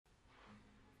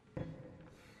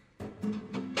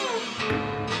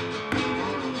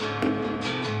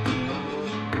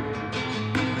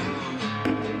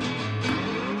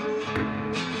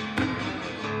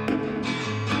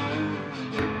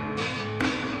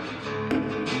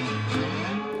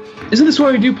Isn't this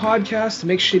why we do podcasts, to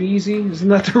make shit easy? Isn't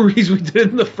that the reason we did it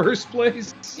in the first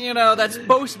place? You know, that's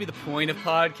supposed to be the point of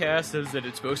podcasts, is that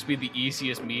it's supposed to be the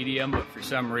easiest medium, but for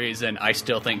some reason, I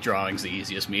still think drawing's the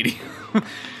easiest medium.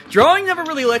 Drawing never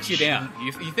really lets you down.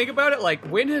 You think about it, like,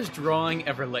 when has drawing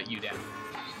ever let you down?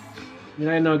 I mean,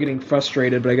 I know getting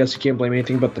frustrated, but I guess you can't blame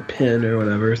anything but the pen or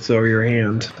whatever, or your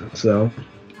hand, so...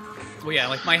 Well, yeah,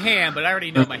 like my hand, but I already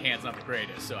know my hand's not the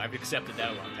greatest, so I've accepted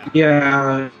that a long time.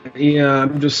 Yeah,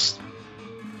 I'm just...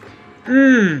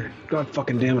 God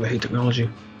fucking damn it, I hate technology.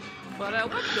 But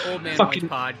welcome to Old Man White's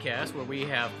podcast, where we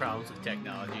have problems with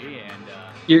technology,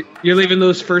 and... You're leaving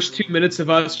those first 2 minutes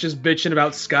of us just bitching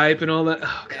about Skype and all that?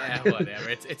 Oh, God. Yeah, whatever.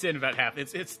 It's in about half.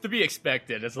 It's to be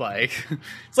expected. It's like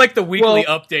the weekly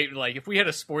update. Like, if we had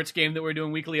a sports game that we're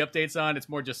doing weekly updates on, it's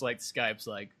more just like Skype's,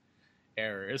 like,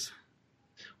 errors.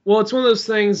 Well, it's one of those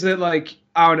things that, like,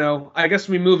 I don't know. I guess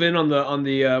when we move in on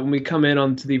the when we come in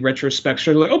onto the retrospect,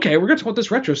 so we're like, okay, we're gonna talk about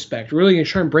this retrospect. We're really gonna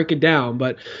try and break it down.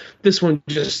 But this one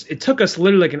it took us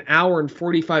literally like an hour and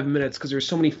 45 minutes because there's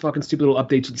so many fucking stupid little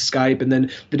updates with Skype, and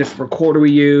then the different recorder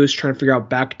we use, trying to figure out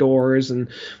backdoors, and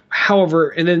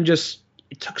then just.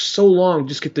 It took so long to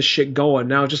just get this shit going.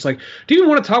 Now it's just like, do you even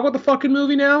want to talk about the fucking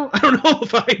movie now? I don't know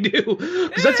if I do,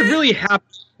 because that's a really happy,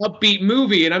 upbeat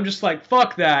movie, and I'm just like,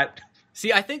 fuck that.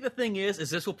 See, I think the thing is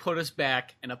this will put us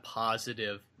back in a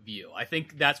positive view. I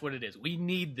think that's what it is. We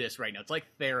need this right now. It's like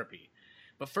therapy.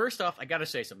 But first off, I got to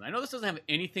say something. I know this doesn't have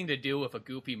anything to do with a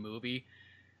goofy movie,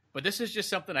 but this is just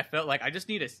something I felt like I just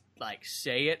need to like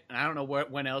say it, and I don't know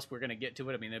when else we're going to get to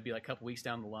it. I mean, it'll be like a couple weeks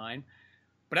down the line.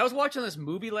 But I was watching this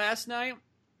movie last night,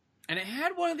 and it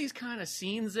had one of these kind of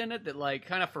scenes in it that like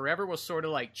kind of forever will sort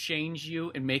of like change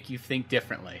you and make you think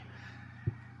differently.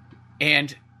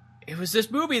 And it was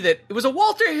this movie it was a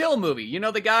Walter Hill movie. You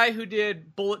know, the guy who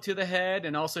did Bullet to the Head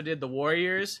and also did The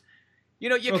Warriors. You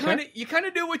know, you kind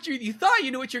of knew what you thought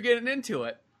you knew what you're getting into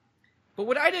it. But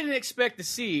what I didn't expect to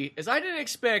see is I didn't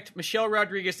expect Michelle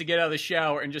Rodriguez to get out of the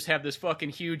shower and just have this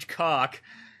fucking huge cock,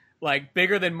 like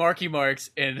bigger than Marky Mark's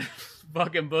and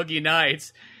fucking Boogie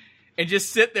Nights, and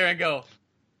just sit there and go,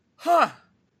 huh,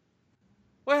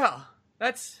 well,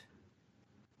 that's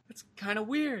kind of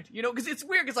weird, you know, because it's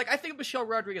weird, because, like, I think of Michelle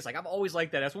Rodriguez, like, I've always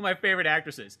liked that. That's one of my favorite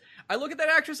actresses. I look at that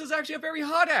actress as actually a very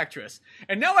hot actress,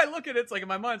 and now I look at it, it's like, in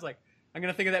my mind, it's like, I'm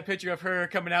going to think of that picture of her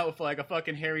coming out with, like, a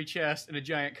fucking hairy chest and a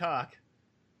giant cock.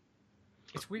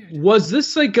 It's weird. Was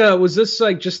this like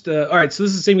just all right, so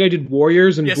this is the same guy who did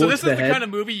Warriors and so this is the Head? kind of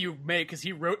movie you make, because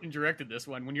he wrote and directed this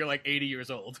one when you're, like, 80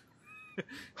 years old.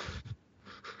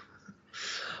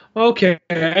 Okay,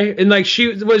 and like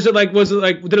did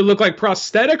it look like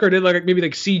prosthetic, or did it like maybe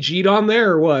like CG'd on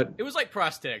there, or what? It was like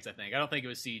prosthetics, I think. I don't think it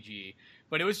was CG,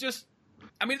 but it was just.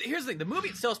 I mean, here's the thing: the movie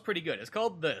itself's pretty good. It's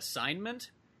called The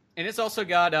Assignment, and it's also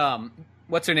got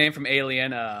what's her name from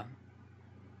Alien?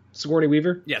 Sigourney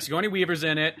Weaver. Yeah, Sigourney Weaver's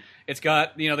in it. It's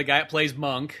got the guy that plays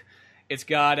Monk. It's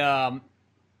got a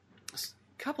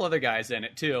couple other guys in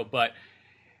it too, but.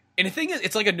 And the thing is,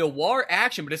 it's like a noir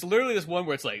action, but it's literally this one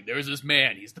where it's like, there's this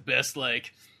man, he's the best,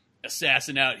 like,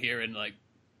 assassin out here, and, like,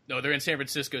 no, they're in San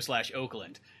Francisco /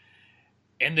 Oakland.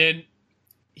 And then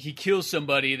he kills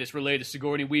somebody that's related to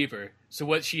Sigourney Weaver. So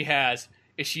what she has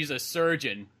is she's a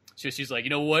surgeon. So she's like, you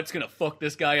know what's going to fuck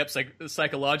this guy up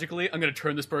psychologically? I'm going to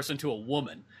turn this person into a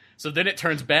woman. So then it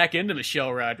turns back into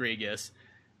Michelle Rodriguez.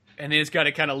 And then it's got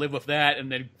to kind of live with that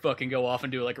and then fucking go off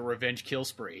and do like a revenge kill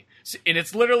spree. And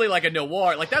it's literally like a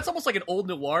noir. Like that's almost like an old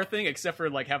noir thing, except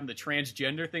for like having the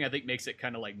transgender thing, I think makes it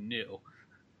kind of like new.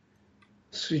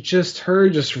 So just her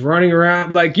just running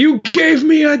around like, you gave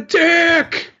me a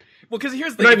dick! Well, because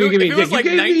here's the thing. If it was like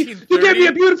 1930... You gave me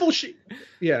a beautiful shit.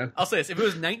 Yeah. I'll say this. If it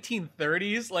was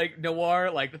 1930s, like,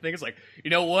 noir, like, the thing is like, you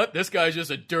know what? This guy's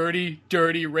just a dirty,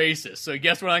 dirty racist. So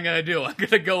guess what I'm going to do? I'm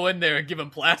going to go in there and give him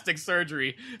plastic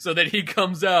surgery so that he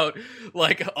comes out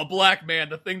like a black man,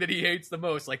 the thing that he hates the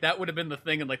most. Like, that would have been the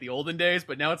thing in, like, the olden days.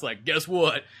 But now it's like, guess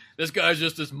what? This guy's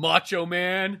just this macho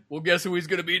man. Well, guess who he's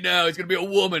going to be now? He's going to be a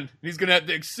woman. And he's going to have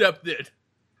to accept it.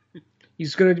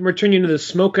 He's going to return you into the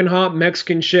smoking hot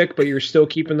Mexican chick, but you're still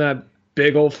keeping that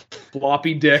big old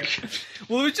floppy dick.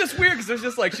 Well, it was just weird because it's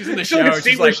just like she's in the shower.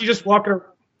 She's just walking around.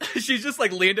 She's just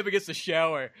like leaned up against the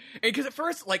shower. And because at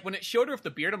first, like when it showed her with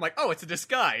the beard, I'm like, oh, it's a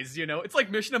disguise. You know, it's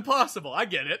like Mission Impossible. I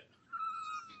get it.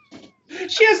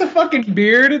 She has a fucking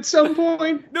beard at some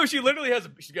point. No, she literally has.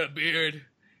 She's got a beard.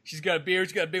 She's got a beard.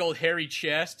 She's got a big old hairy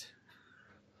chest.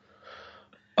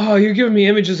 Oh, you're giving me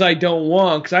images I don't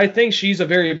want because I think she's a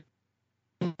very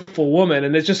beautiful woman,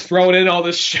 and it's just throwing in all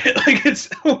this shit like it's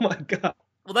oh my god.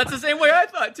 Well, that's the same way I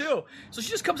thought too. So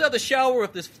she just comes out of the shower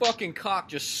with this fucking cock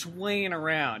just swaying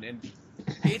around, and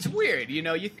It's weird,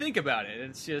 you think about it.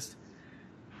 It's just,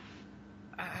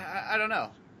 I don't know.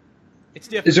 It's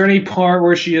different. Is there any part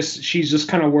where she's just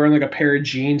kind of wearing like a pair of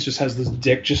jeans, just has this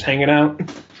dick just hanging out?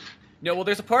 No, well,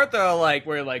 there's a part though, like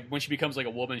where like when she becomes like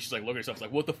a woman, she's like looking at herself,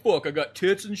 like, what the fuck? I got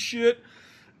tits and shit.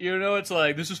 It's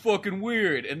like, this is fucking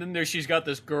weird. And then she's got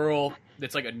this girl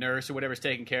that's like a nurse or whatever's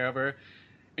taking care of her.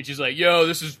 And she's like, yo,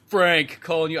 this is Frank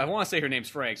calling you. I want to say her name's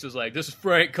Frank. So it's like, this is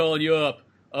Frank calling you up.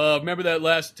 Remember that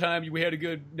last time we had a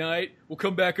good night? We'll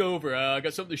come back over. I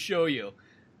got something to show you.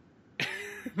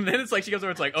 And then it's like, she goes over,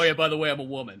 it's like, oh yeah, by the way, I'm a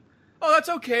woman. Oh, that's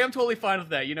okay. I'm totally fine with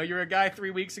that. You're a guy 3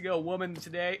 weeks ago, a woman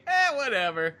today.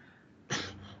 Whatever.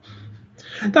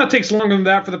 That takes longer than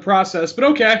that for the process, but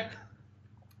okay.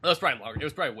 That was probably longer. It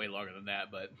was probably way longer than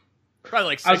that, but probably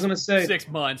like I was gonna say 6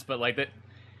 months. But like that,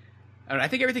 I don't know. I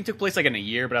think everything took place like in a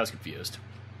year, but I was confused.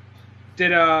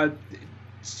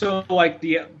 So like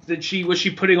was she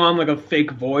putting on like a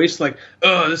fake voice, like,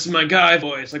 oh, this is my guy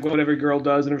voice, like what every girl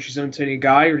does whenever she's imitating a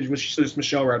guy, or was she just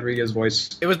Michelle Rodriguez's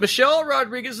voice? It was Michelle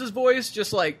Rodriguez's voice,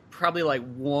 just like probably like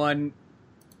one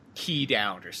key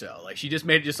down or so. Like she just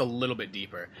made it just a little bit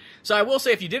deeper. So I will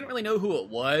say, if you didn't really know who it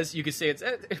was, you could say it's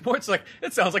like,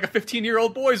 it sounds like a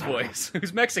 15-year-old boy's voice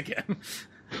who's Mexican.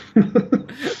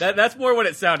 That's more what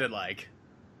it sounded like.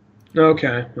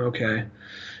 Okay.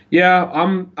 Yeah,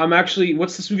 I'm actually.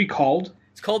 What's this movie called?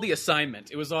 It's called The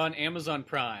Assignment. It was on Amazon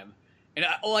Prime. And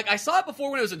I saw it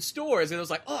before when it was in stores, and I was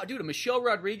like, oh, dude, a Michelle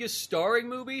Rodriguez starring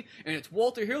movie, and it's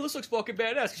Walter Hill. This looks fucking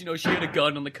badass, because, she had a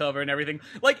gun on the cover and everything.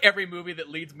 Like every movie that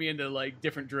leads me into, like,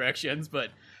 different directions. But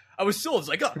I was sold. It's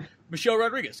like, oh, Michelle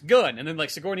Rodriguez, gun. And then,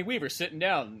 like, Sigourney Weaver sitting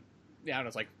down. Yeah, and I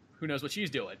was like, who knows what she's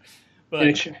doing.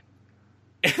 But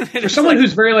for someone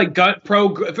who's very, like,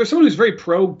 for someone who's very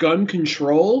pro-gun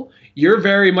control, you're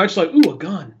very much like, ooh, a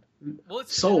gun. Well,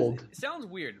 it's sold. It sounds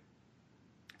weird.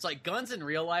 It's like guns in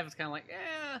real life. It's kind of like,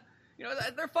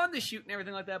 they're fun to shoot and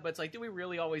everything like that. But it's like, do we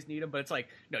really always need them? But it's like,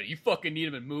 no, you fucking need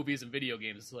them in movies and video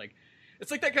games.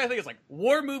 It's like that kind of thing. It's like,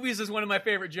 war movies is one of my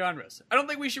favorite genres. I don't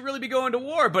think we should really be going to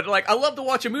war, but like, I love to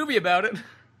watch a movie about it.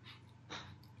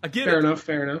 I get it.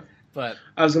 Fair enough. But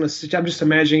I'm just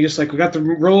imagining, just like, we got the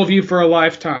role of you for a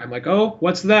lifetime. Like, oh,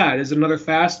 what's that? Is it another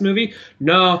Fast movie?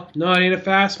 No, it ain't a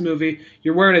Fast movie.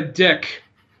 You're wearing a dick.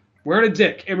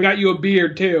 And we got you a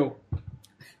beard too.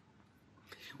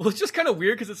 Well, it's just kind of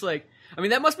weird because it's like, I mean,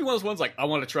 that must be one of those ones like, I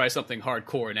want to try something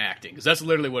hardcore in acting, because that's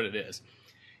literally what it is.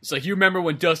 It's like, you remember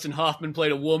when Dustin Hoffman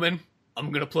played a woman?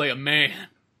 I'm going to play a man.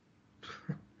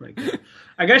 My God.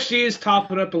 I guess she is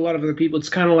topping up a lot of other people. It's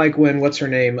kind of like when, what's her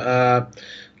name?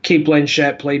 Kate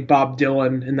Blanchett played Bob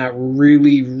Dylan in that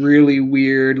really, really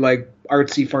weird, like,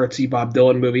 artsy-fartsy Bob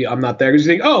Dylan movie, I'm Not There. Because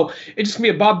you think, oh, it's just going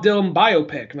to be a Bob Dylan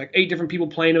biopic. And, like, 8 different people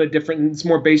playing him at different, and it's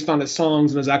more based on his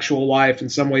songs and his actual life, in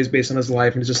some ways based on his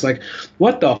life. And it's just like,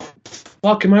 what the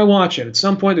fuck am I watching? At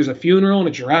some point, there's a funeral and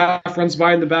a giraffe runs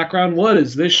by in the background. What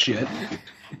is this shit?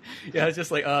 Yeah, it's just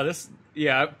like,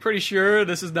 I'm pretty sure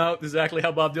this is not exactly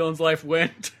how Bob Dylan's life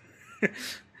went.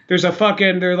 There's a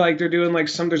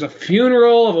there's a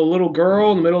funeral of a little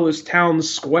girl in the middle of this town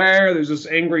square. There's this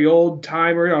angry old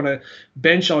timer on a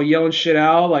bench all yelling shit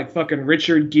out. Like fucking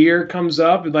Richard Gere comes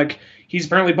up and like he's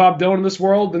apparently Bob Dylan in this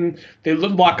world, and they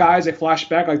lock eyes, they flash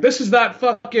back like, this is that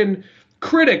fucking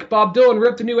critic Bob Dylan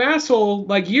ripped a new asshole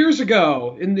like years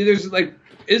ago. And there's like,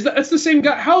 that's the same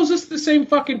guy? How is this the same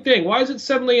fucking thing? Why is it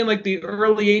suddenly in like the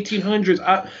early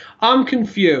 1800s? I'm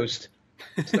confused.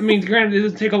 I mean, granted, it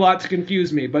doesn't take a lot to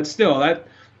confuse me, but still, I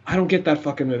don't get that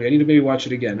fucking movie. I need to maybe watch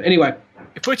it again. Anyway,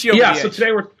 it puts you over the edge. So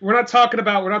today we're not talking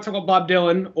about Bob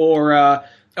Dylan or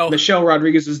Michelle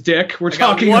Rodriguez's dick. We're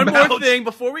talking about one more thing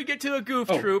before we get to a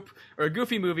troop or a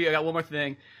goofy movie. I got one more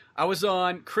thing. I was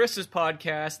on Chris's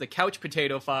podcast, the Couch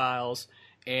Potato Files,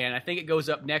 and I think it goes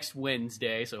up next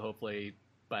Wednesday. So hopefully,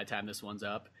 by the time this one's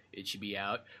up, it should be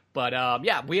out. But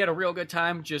we had a real good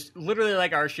time. Just literally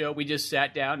like our show, we just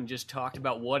sat down and just talked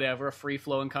about whatever, a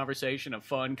free-flowing conversation of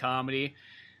fun comedy.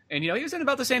 And, he was in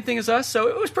about the same thing as us, so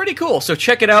it was pretty cool. So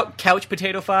check it out, Couch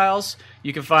Potato Files.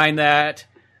 You can find that.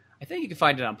 I think you can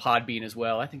find it on Podbean as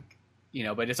well. I think,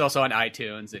 but it's also on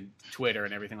iTunes and Twitter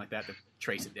and everything like that to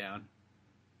trace it down.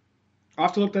 I'll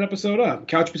have to look that episode up.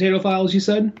 Couch Potato Files, you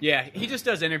said? Yeah, he just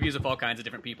does interviews with all kinds of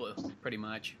different people, pretty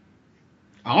much.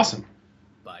 Awesome.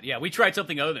 But, yeah, we tried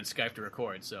something other than Skype to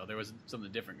record, so there was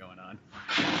something different going on.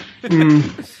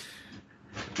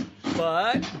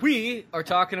 But we are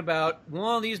talking about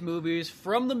one of these movies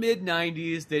from the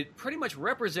mid-'90s that pretty much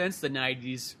represents the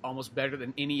 90s almost better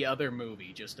than any other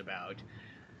movie, just about.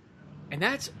 And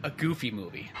that's a Goofy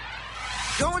movie.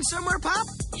 Going somewhere, Pop?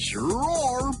 Sure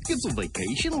are. It's a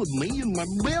vacation with me and my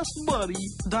best buddy.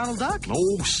 Donald Duck?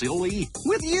 Oh, silly.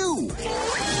 With you.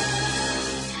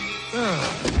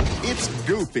 It's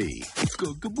Goofy.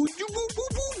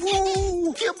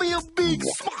 Give me a big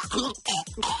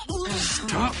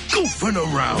Stop goofing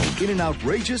around. In an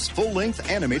outrageous full-length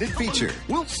animated feature.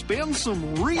 We'll spend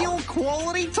some real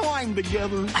quality time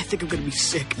together. I think I'm gonna be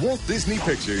sick. Walt Disney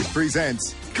Pictures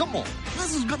presents Come on,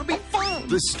 this is gonna be fun.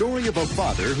 the story of a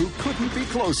father who couldn't be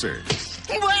closer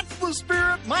That's the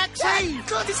spirit, Maxie. Hey,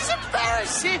 God, this is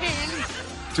embarrassing.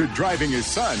 to driving his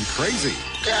son crazy.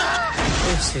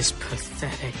 This is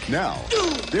pathetic. Now,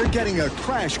 they're getting a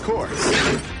crash course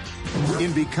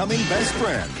in becoming best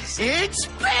friends. It's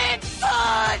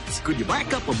Bigfoot! Could you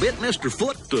back up a bit, Mr.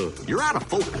 Foot? You're out of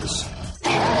focus.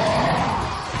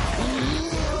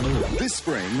 This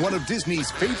spring, one of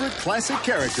Disney's favorite classic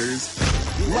characters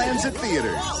lands at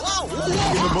theaters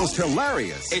in the most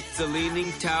hilarious It's the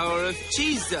Leaning Tower of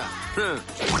Cheesa.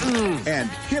 and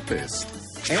hippest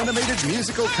animated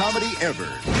musical comedy ever.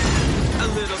 A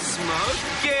little smoke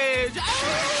gauge.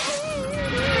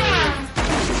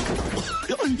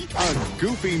 A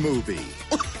Goofy movie.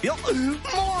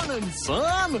 Morning,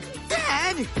 son.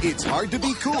 Dad! It's hard to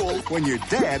be cool when your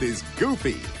dad is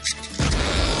goofy.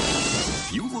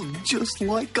 You look just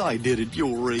like I did at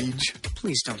your age.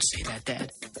 Please don't say that,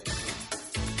 Dad.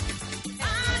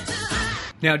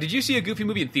 Now, did you see a Goofy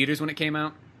movie in theaters when it came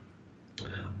out?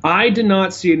 I did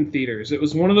not see it in theaters. It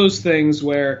was one of those things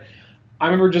where I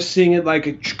remember just seeing it like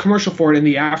a commercial for it in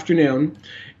the afternoon,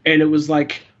 and it was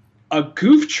like a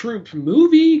Goof Troop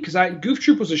movie, because Goof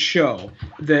Troop was a show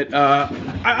that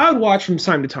I would watch from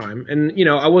time to time, and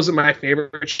I wasn't my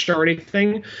favorite show or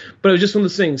anything, but it was just one of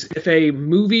those things. If a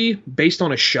movie based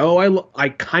on a show I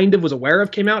kind of was aware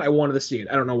of came out, I wanted to see it.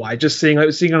 I don't know why. Just seeing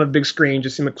it on a big screen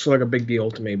just seemed like, sort of like a big deal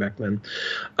to me back then.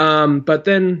 But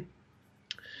then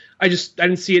I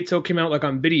didn't see it till it came out like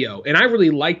on video, and I really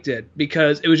liked it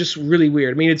because it was just really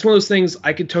weird. I mean, it's one of those things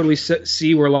I could totally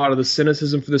see where a lot of the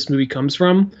cynicism for this movie comes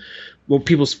from, well,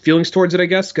 people's feelings towards it, I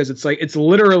guess, because it's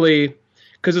literally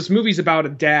because this movie's about a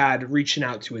dad reaching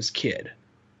out to his kid,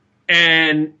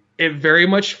 and it very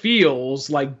much feels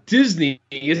like Disney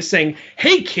is saying,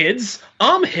 "Hey kids,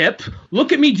 I'm hip.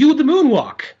 Look at me do the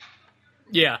moonwalk."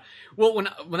 Yeah. Well,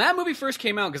 when that movie first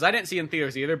came out, because I didn't see it in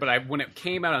theaters either, but when it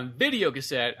came out on video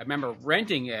cassette, I remember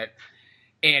renting it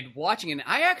and watching it. And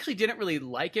I actually didn't really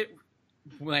like it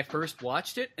when I first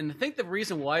watched it. And I think the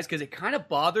reason why is because it kind of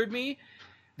bothered me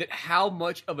that how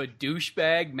much of a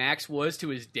douchebag Max was to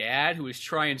his dad, who was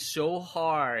trying so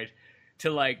hard to,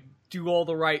 like, do all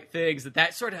the right things.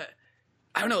 That sort of,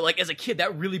 I don't know, like, as a kid,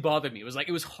 that really bothered me.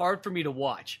 It was hard for me to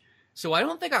watch. So I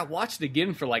don't think I watched it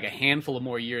again for like a handful of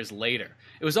more years later.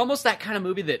 It was almost that kind of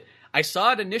movie that I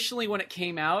saw it initially when it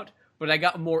came out, but I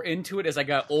got more into it as I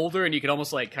got older, and you could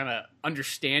almost like kind of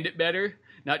understand it better,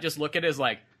 not just look at it as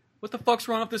like, what the fuck's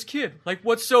wrong with this kid? Like,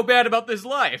 what's so bad about this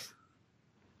life?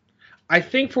 I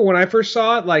think for when I first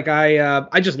saw it, like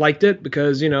I just liked it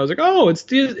because I was like, oh, it's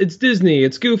Disney,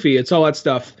 it's Goofy, it's all that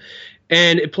stuff,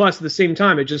 and plus at the same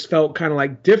time it just felt kind of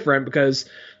like different because.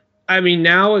 I mean,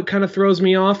 now it kind of throws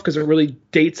me off because it really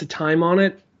dates a time on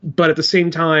it. But at the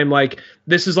same time, like,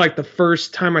 this is like the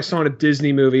first time I saw in a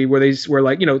Disney movie where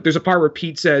like, there's a part where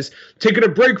Pete says, taking a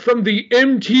break from the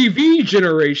MTV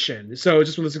generation. So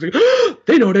it's just one of those things like,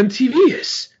 they know what MTV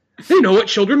is. They know what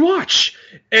children watch.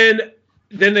 And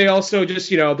then they also just,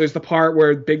 there's the part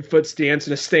where Bigfoot's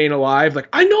dancing to Staying Alive. Like,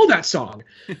 I know that song.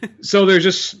 So there's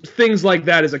just things like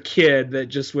that as a kid that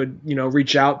just would,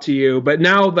 reach out to you. But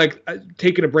now, like,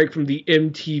 taking a break from the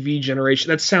MTV generation,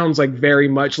 that sounds like very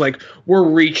much like we're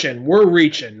reaching.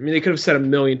 I mean, they could have said a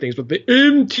million things, but the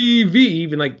MTV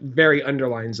even, like, very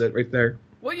underlines it right there.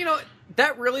 Well,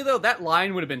 that really, though, that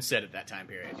line would have been said at that time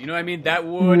period. You know what I mean? That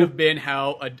would have been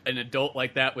how an adult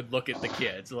like that would look at the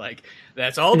kids. Like,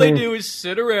 that's all they do is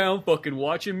sit around fucking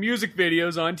watching music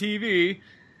videos on TV.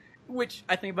 Which,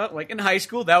 I think about, like, in high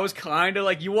school, that was kind of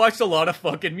like, you watched a lot of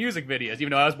fucking music videos. Even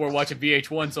though I was more watching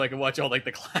VH1 so I could watch all, like,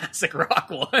 the classic rock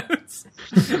ones.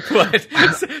 But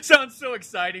it sounds so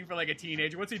exciting for, like, a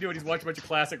teenager. What's he doing? He's watching a bunch of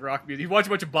classic rock music. He's watching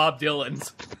a bunch of Bob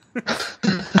Dylan's.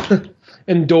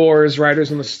 And Doors, Riders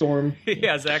on the Storm.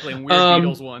 Yeah, exactly. And weird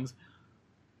Beatles ones.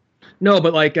 No,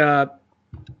 but, like,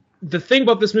 the thing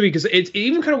about this movie, because it's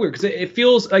even kind of weird, because it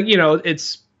feels like,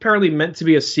 it's apparently meant to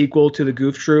be a sequel to the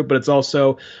Goof Troop, but it's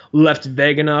also left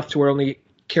vague enough to where it only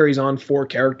carries on 4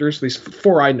 characters, at least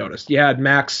 4 I noticed. You had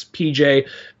Max, PJ,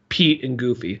 Pete, and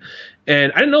Goofy.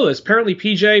 And I didn't know this. Apparently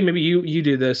PJ, maybe you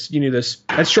knew this,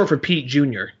 that's short for Pete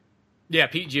Jr. Yeah,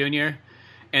 Pete Jr.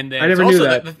 And then I never also knew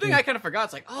that. The thing I kind of forgot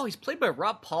is like, oh, he's played by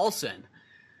Rob Paulsen.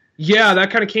 Yeah,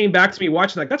 that kind of came back to me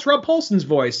watching, like, that's Rob Paulsen's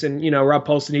voice. And, Rob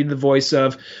Paulsen, he did the voice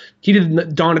of, he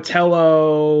did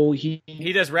Donatello. He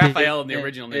does Raphael in the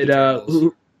original Ninja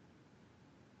Turtles.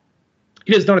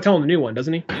 He does Donatello in the new one,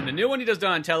 doesn't he? In the new one, he does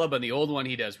Donatello, but in the old one,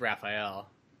 he does Raphael.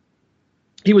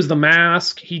 He was the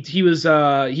Mask. He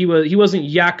wasn't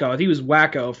Yakko. He was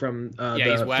Wacko from he's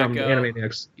Wacko. from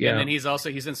Animaniacs. Yeah, and then he's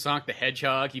in Sonic the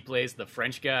Hedgehog. He plays the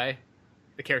French guy,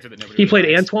 the character that nobody. He really played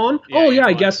likes. Antoine. Yeah, oh yeah,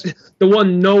 Antoine. I guess the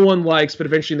one no one likes, but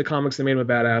eventually in the comics they made him a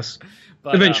badass.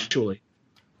 But, eventually.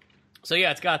 So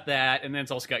yeah, it's got that, and then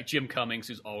it's also got Jim Cummings,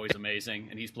 who's always amazing,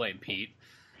 and he's playing Pete.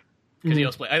 Because he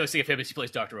also I always think of him as he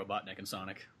plays Dr. Robotnik in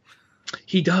Sonic.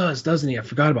 He does, doesn't he? I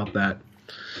forgot about that.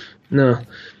 No.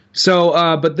 So,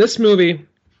 but this movie,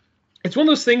 it's one of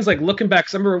those things, like, looking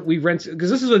back, remember we rented, because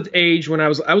this is an age when I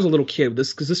was a little kid,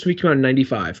 because this movie came out in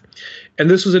 95. And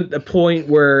this was a point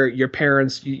where your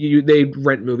parents, they'd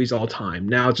rent movies all the time.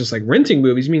 Now it's just like renting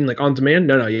movies. You mean like on demand?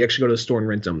 No, you actually go to the store and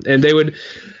rent them. And they would,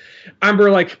 I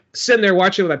remember like sitting there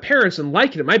watching it with my parents and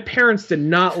liking it. My parents did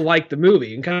not like the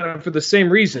movie, and kind of for the same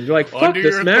reason. They're like, "Fuck Under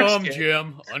this your Max thumb, game."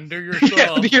 Jim. Under your Yeah,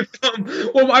 thumb. under your thumb.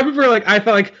 Well, I remember like I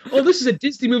thought like, "Oh, this is a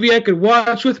Disney movie I could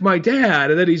watch with my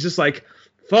dad," and then he's just like,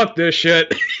 "Fuck this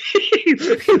shit." He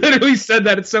literally said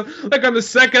that. It's so like on the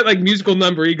second like musical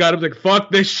number, he got up like,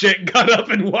 "Fuck this shit," got up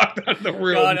and walked out of the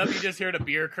room. God, you just heard a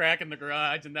beer crack in the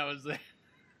garage, and that was it.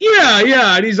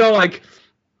 Yeah, and he's all like,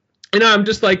 and I'm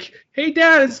just like, "Hey,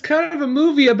 Dad, it's kind of a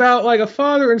movie about like a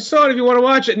father and son. If you want to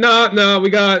watch it, no, we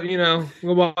got, we can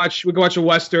watch a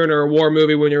Western or a war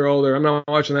movie when you're older. I'm not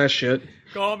watching that shit."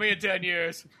 Call me in 10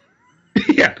 years.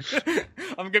 Yeah,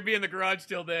 I'm gonna be in the garage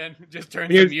till then. Just turn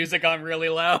the music on really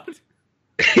loud.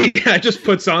 Yeah, just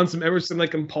puts on some Emerson,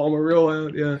 Lake and Palmer real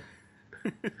loud. Yeah,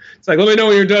 it's like, let me know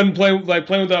when you're done playing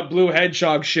with that blue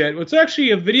hedgehog shit. Well, it's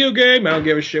actually a video game. I don't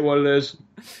give a shit what it is.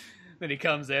 Then he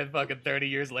comes in, fucking 30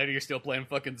 years later, you're still playing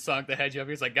fucking Sonic the Hedgehog.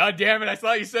 He's like, God damn it, I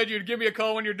thought you said you'd give me a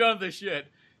call when you're done with this shit.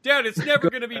 Dad, it's never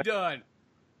gonna be done.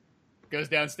 Goes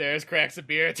downstairs, cracks a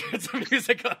beer, turns the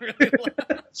music on really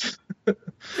loud.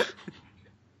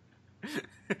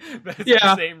 That's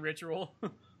the same ritual.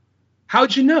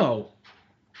 How'd you know?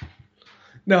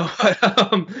 No,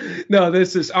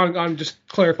 this is, I'm just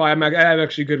clarifying, I have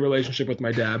actually a good relationship with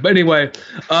my dad. But anyway,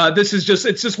 it's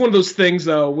just one of those things,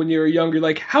 though, when you're younger,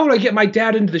 like, how would I get my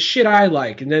dad into the shit I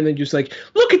like? And then they're just like,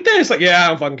 look at this. Like, yeah, I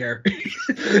don't fucking care.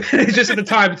 It's just at the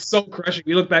time, it's so crushing.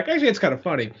 You look back, actually, it's kind of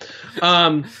funny.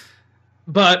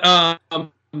 But I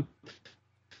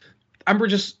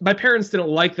remember my parents didn't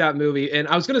like that movie. And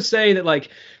I was going to say that, like,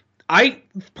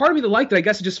 part of me that liked it, I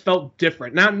guess it just felt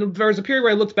different. Now, there was a period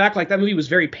where I looked back, like, that movie was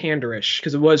very panderish,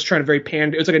 because it was trying to very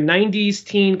pander. It was like a 90s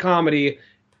teen comedy,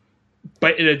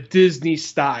 but in a Disney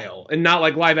style, and not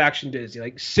like live action Disney,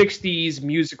 like 60s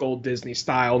musical Disney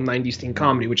style 90s teen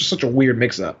comedy, which is such a weird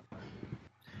mix-up.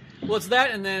 Well, it's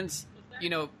that, and then, it's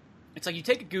like you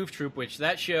take a Goof Troop, which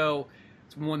that show,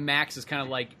 it's when Max is kind of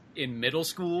like in middle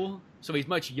school, so he's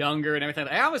much younger and everything.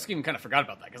 I almost even kind of forgot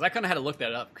about that, because I kind of had to look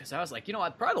that up, because I was like,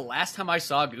 probably the last time I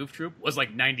saw Goof Troop was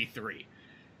like 93.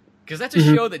 Because that's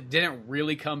a show that didn't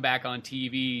really come back on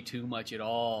TV too much at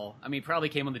all. I mean, probably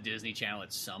came on the Disney Channel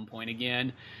at some point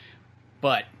again.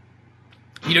 But,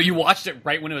 you watched it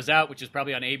right when it was out, which is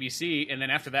probably on ABC, and then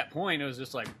after that point, it was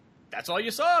just like, that's all you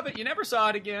saw of it. You never saw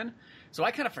it again. So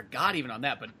I kind of forgot even on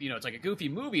that. But, it's like a goofy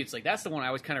movie. It's like, that's the one I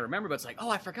always kind of remember. But it's like, oh,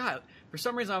 I forgot. For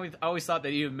some reason, I always thought that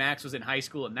even Max was in high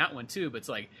school in that one, too. But it's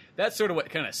like, that's sort of what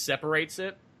kind of separates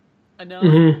it enough.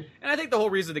 And I think the whole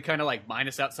reason to kind of, like,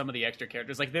 minus out some of the extra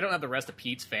characters, like, they don't have the rest of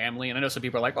Pete's family. And I know some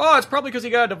people are like, oh, it's probably because he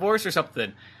got a divorce or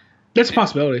something. That's a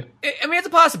possibility. I mean, it's a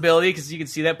possibility, because you can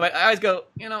see that. But I always go,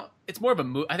 it's more of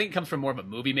a I think it comes from more of a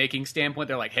movie-making standpoint.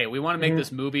 They're like, hey, we want to make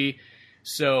this movie,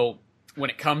 so when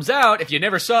it comes out, if you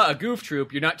never saw a Goof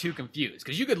Troop, you're not too confused.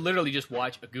 Because you could literally just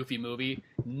watch a Goofy movie,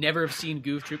 never have seen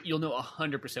Goof Troop, you'll know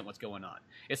 100% what's going on.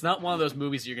 It's not one of those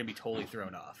movies that you're going to be totally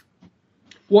thrown off.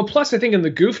 Well, plus I think in the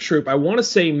Goof Troop, I want to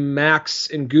say Max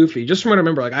and Goofy, just from what I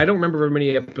remember, like I don't remember very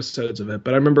many episodes of it,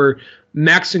 but I remember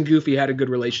Max and Goofy had a good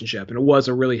relationship, and it was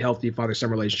a really healthy father-son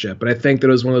relationship. But I think that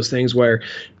it was one of those things where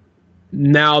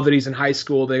now that he's in high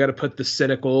school, they got to put the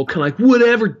cynical, kind of like,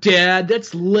 whatever, Dad,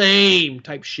 that's lame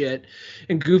type shit.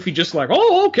 And Goofy just like,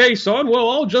 oh, okay, son, well,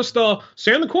 I'll just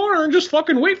stand in the corner and just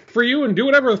fucking wait for you and do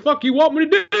whatever the fuck you want me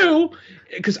to do.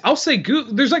 Because I'll say,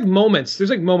 there's moments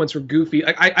where Goofy,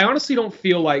 I honestly don't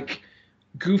feel like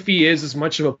Goofy is as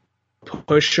much of a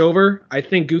pushover. I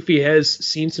think Goofy has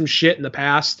seen some shit in the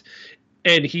past,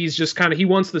 and he's just he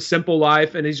wants the simple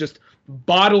life, and he's just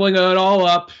bottling it all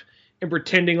up. and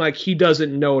pretending like he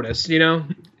doesn't notice, you know?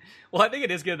 Well, I think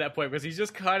it is good at that point because he's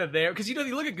just kind of there. Because, you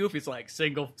look at Goofy, it's like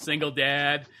single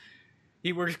dad.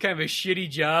 He works kind of a shitty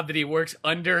job that he works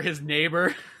under his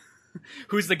neighbor,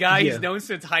 who's the guy he's known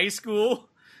since high school.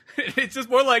 It's just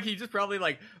more like he just probably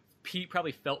like Pete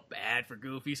probably felt bad for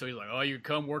Goofy, so he's like, "Oh, you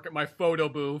come work at my photo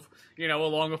booth,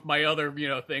 along with my other,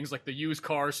 things like the used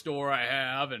car store I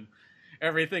have and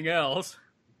everything else."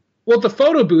 Well, the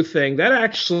photo booth thing, that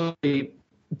actually,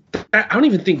 I don't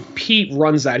even think Pete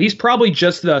runs that. He's probably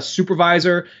just the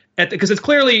supervisor because it's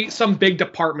clearly some big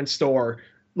department store.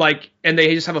 And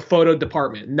they just have a photo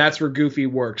department, and that's where Goofy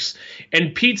works.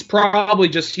 And Pete's probably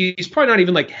he's probably not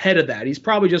even like head of that. He's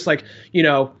probably just like,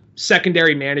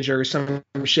 secondary manager or some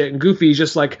shit. And Goofy's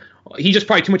just like, he's just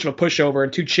probably too much of a pushover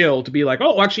and too chill to be like,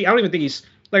 oh, actually, I don't even think he's,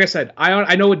 like I said,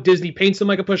 I know what Disney paints him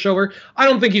like a pushover. I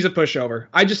don't think he's a pushover.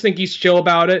 I just think he's chill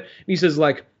about it. And he says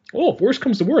like, oh, if worse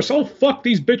comes to worse, I'll fuck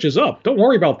these bitches up. Don't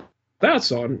worry about that,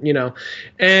 son,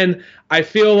 And I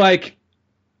feel like,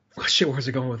 oh, shit, where was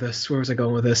I going with this? What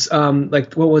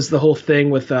was the whole thing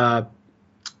with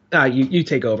you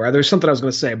take over. There's something I was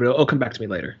going to say, but it'll come back to me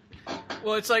later.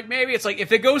 Well, maybe it's like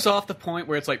if it goes off the point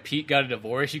where it's like Pete got a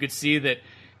divorce, you could see that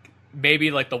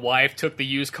maybe like the wife took the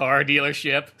used car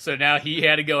dealership, so now he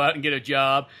had to go out and get a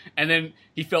job, and then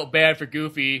he felt bad for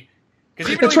Goofy.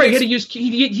 That's right.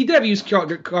 He did have a used car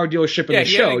dealership in the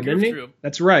show, didn't he?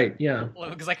 That's right. Yeah.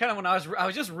 Well, because when I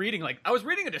was just reading, I was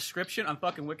reading a description on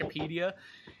fucking Wikipedia,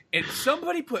 and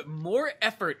somebody put more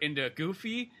effort into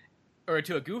Goofy, or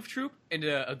into a Goof Troop,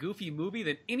 into a Goofy movie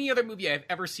than any other movie I've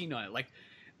ever seen on it.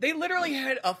 They literally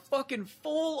had a fucking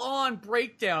full-on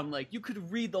breakdown. You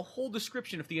could read the whole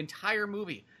description of the entire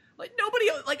movie. Nobody,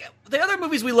 the other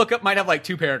movies we look up might have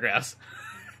 2 paragraphs.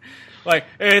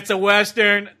 It's a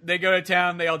Western, they go to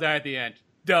town, they all die at the end.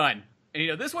 Done.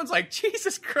 And, this one's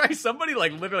Jesus Christ, somebody,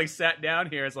 literally sat down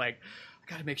here. It's I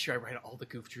gotta make sure I write all the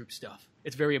Goof Troop stuff.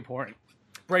 It's very important.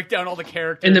 Break down all the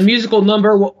characters. And the musical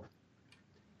number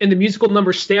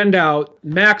Standout,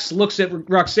 Max looks at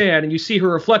Roxanne, and you see her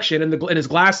reflection in his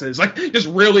glasses. Just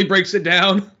really breaks it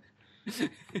down.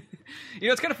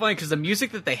 It's kind of funny, because the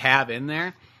music that they have in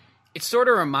there, it sort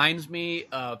of reminds me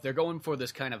of, they're going for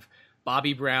this kind of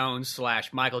Bobby Brown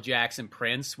 / Michael Jackson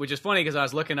Prince, which is funny because I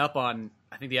was looking up on,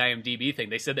 I think, the IMDb thing.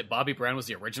 They said that Bobby Brown was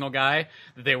the original guy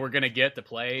that they were going to get to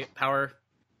play Powerline?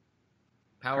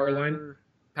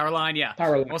 Powerline, yeah.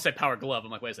 Powerline. I almost said Power Glove. I'm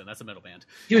like, wait a second, that's a metal band.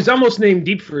 He was almost named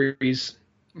Deep Freeze.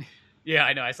 Yeah,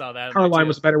 I know, I saw that. Powerline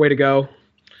was a better way to go.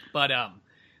 But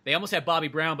they almost had Bobby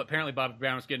Brown, but apparently Bobby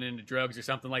Brown was getting into drugs or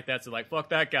something like that, so fuck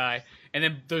that guy. And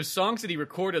then those songs that he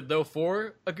recorded, though,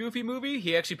 for a Goofy movie,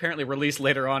 he actually apparently released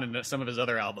later on in some of his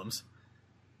other albums.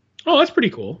 Oh, that's pretty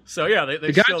cool. So, yeah,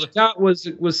 the guy you got was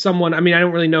someone, I mean, I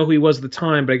don't really know who he was at the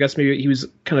time, but I guess maybe he was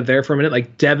kind of there for a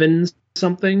minute, Devin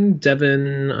something.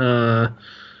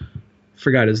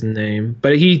 Forgot his name.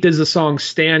 But he does the song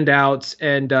Standouts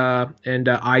and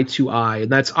Eye to Eye.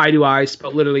 And that's Eye to Eye,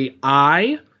 spelled literally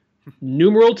I,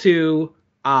 numeral 2,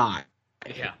 I.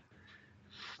 Yeah.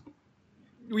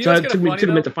 So it took me a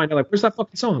minute to find out, where's that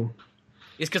fucking song?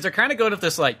 It's because they're kind of going with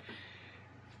this,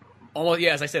 almost,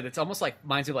 yeah, as I said, it's almost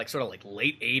reminds me of sort of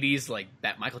late 80s,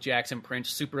 that Michael Jackson, Prince,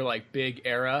 super big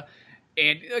era.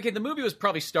 And okay, the movie was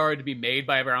probably started to be made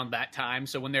by around that time,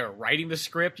 so when they were writing the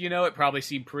script, it probably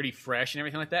seemed pretty fresh and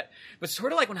everything like that. But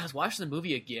sort of when I was watching the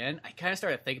movie again, I kind of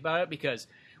started to think about it, because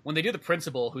when they do the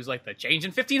principal, who's the Change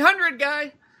in 1500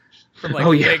 guy from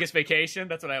Vegas Vacation,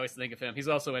 that's what I always think of him. He's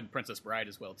also in Princess Bride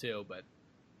as well too, but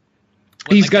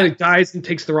dies and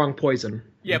takes the wrong poison.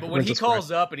 Yeah, but when he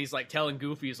calls up and he's telling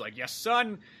Goofy, he's like, yes,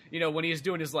 son, when he's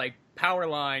doing his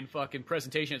Powerline fucking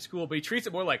presentation at school, but he treats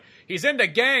it more like he's into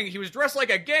gang. He was dressed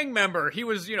like a gang member. He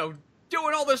was,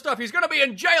 doing all this stuff. He's going to be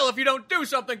in jail if you don't do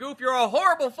something, Goof. You're a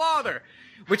horrible father.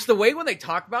 Which the way when they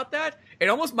talk about that, it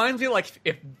almost reminds me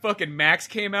if fucking Max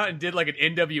came out and did an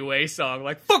NWA song,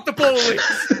 fuck the police.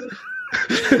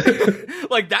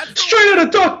 That's straight out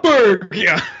of Duckburg.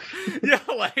 Yeah. Yeah,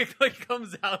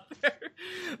 comes out there.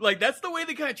 That's the way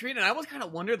they kind of treat it. And I almost kind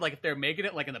of wondered, if they're making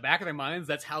it, in the back of their minds,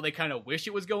 that's how they kind of wish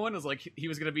it was going, is he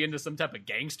was going to be into some type of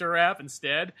gangster rap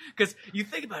instead. Because you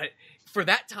think about it, for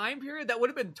that time period, that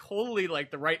would have been totally,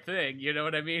 the right thing. You know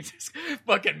what I mean? Just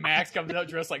fucking Max comes out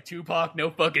dressed like Tupac, no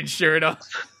fucking shirt on.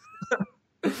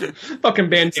 Fucking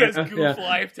bandana. Says Goof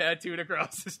Life tattooed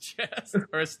across his chest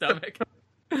or his stomach.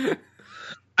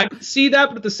 I can see that,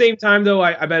 but at the same time, though,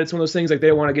 I bet it's one of those things they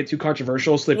don't want to get too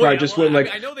controversial, so they probably just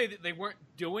wouldn't I know they weren't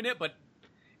doing it, but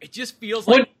it just feels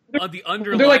on the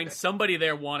underline somebody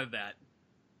there wanted that.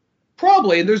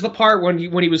 Probably. And there's the part when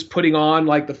he was putting on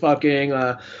the fucking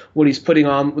what he's putting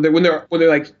on when they're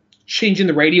changing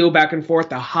the radio back and forth,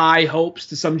 the high hopes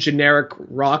to some generic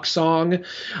rock song.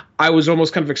 I was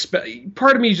almost kind of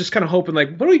part of me is just kind of hoping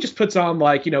like, what if he just puts on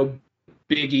like,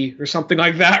 Biggie or something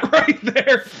like that right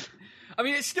there. I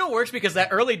mean, it still works because that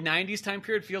early 90s time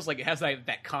period feels like it has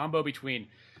that combo between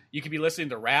you could be listening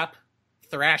to rap,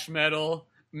 thrash metal,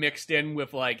 mixed in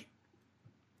with like,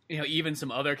 even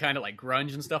some other kind of like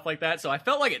grunge and stuff like that. So I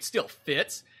felt like it still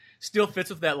fits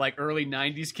with that like early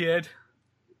 90s kid.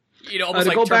 Almost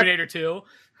like Terminator 2.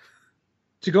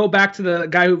 To go back to the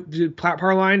guy who did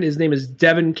Powerline, his name is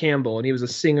Devin Campbell, and he was a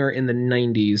singer in the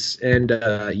 90s. And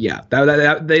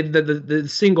the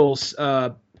singles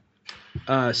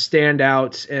Stand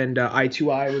Out and Eye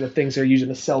to Eye were the things they're using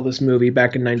to sell this movie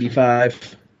back in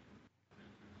 95.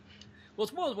 Well,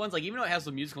 it's one of those ones, like, even though it has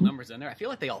the musical numbers in there, I feel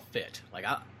like they all fit. Like,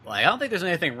 I don't think there's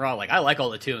anything wrong. Like, I like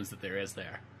all the tunes that there is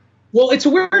there. Well, it's a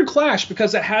weird clash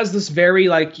because it has this very,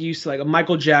 like, used to, like, a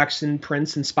Michael Jackson,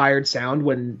 Prince-inspired sound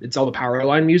when it's all the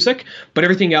Powerline music, but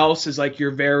everything else is, like,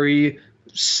 your very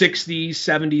 60s,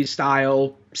 70s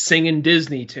style singing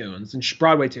Disney tunes and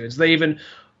Broadway tunes. They even...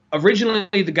 Originally,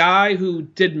 the guy who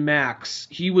did Max,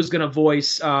 he was going to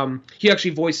voice... he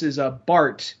actually voices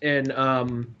Bart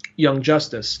in Young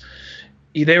Justice.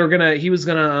 They were gonna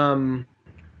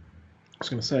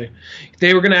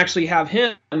actually have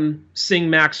him sing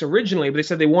Max originally, but they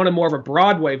said they wanted more of a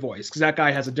Broadway voice because that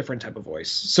guy has a different type of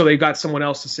voice. So they got someone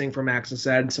else to sing for Max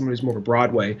instead, someone who's more of a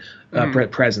Broadway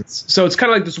presence. So it's kind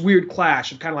of like this weird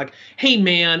clash of kind of like, hey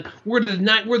man, we're the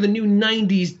new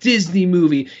 '90s Disney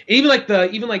movie. Even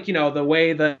the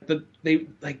way that they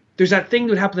like. There's that thing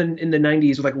that would happen in the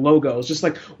 '90s with like logos, just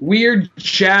like weird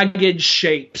jagged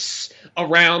shapes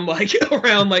around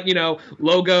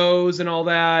logos and all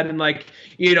that, and like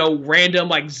random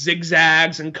like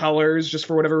zigzags and colors just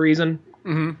for whatever reason.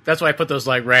 Mm-hmm. That's why I put those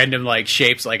like random like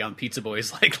shapes like on Pizza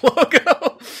Boy's like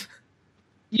logo.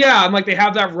 Yeah, and like they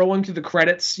have that rolling through the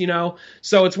credits,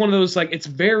 So it's one of those like it's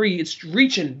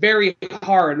reaching very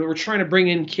hard. We're trying to bring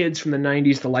in kids from the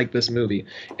 '90s to like this movie,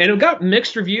 and it got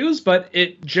mixed reviews, but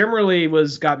it generally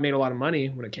made a lot of money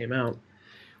when it came out.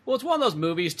 Well, it's one of those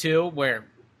movies too where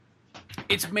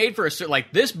it's made for a certain,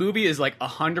 like, this movie is like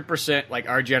 100% like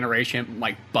our generation,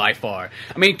 like by far.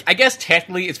 I mean, I guess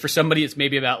technically it's for somebody that's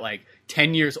maybe about like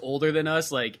 10 years older than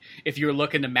us. Like if you're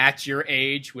looking to match your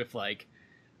age with like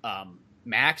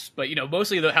Max, but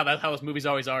mostly how those movies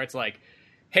always are. It's like,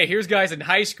 hey, here's guys in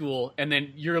high school, and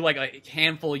then you're like a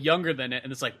handful younger than it,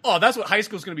 and it's like, oh, that's what high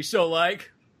school's going to be so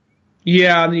like.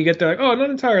 Yeah, and then you get there like, oh, not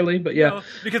entirely, but yeah.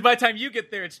 Because by the time you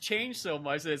get there, it's changed so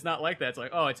much that it's not like that. It's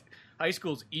like, oh, it's high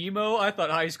school's emo? I thought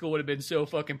high school would have been so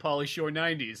fucking Pauly Shore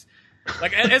 90s.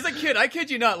 Like, as a kid, I kid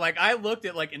you not, like, I looked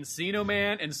at, like, Encino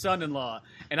Man and Son-in-Law,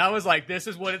 and I was like, this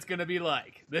is what it's going to be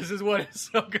like. This is what it's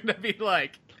so going to be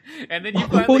like. And then you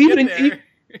finally get there.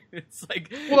 It's like,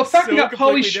 the fact so they got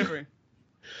completely different.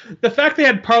 The fact they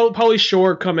had Pauly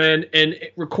Shore come in and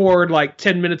record like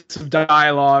 10 minutes of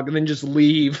dialogue and then just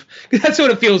leave. That's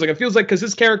what it feels like. It feels like because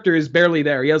his character is barely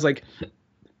there. He has like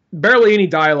barely any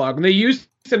dialogue. And they used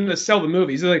him to sell the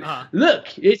movies. They're like,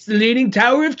 look, it's the Leaning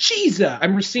Tower of Cheesa.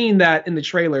 I'm seeing that in the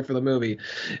trailer for the movie.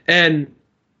 And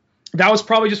that was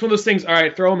probably just one of those things. All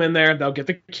right, throw them in there. They'll get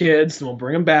the kids and we'll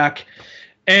bring them back.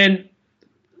 And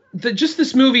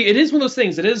this movie, it is one of those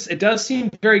things. It does seem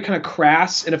very kind of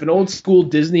crass, and if an old school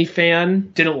Disney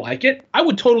fan didn't like it, I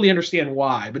would totally understand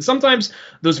why. But sometimes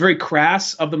those very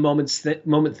crass of the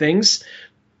moment things,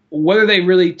 whether they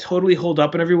really totally hold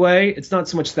up in every way, it's not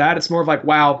so much that. It's more of like,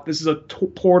 wow, this is a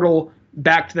portal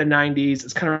back to the 90s.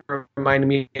 It's kind of reminding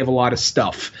me of a lot of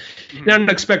stuff. Mm-hmm. And I don't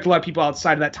expect a lot of people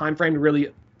outside of that time frame to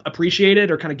really appreciate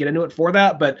it or kind of get into it for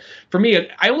that. But for me,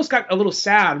 I almost got a little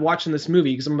sad watching this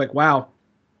movie because I'm like, wow.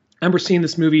 I remember watching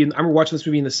this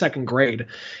movie in the second grade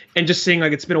and just seeing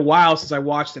like it's been a while since I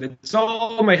watched it. It's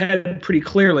all in my head pretty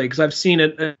clearly because I've seen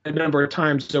it a number of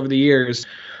times over the years.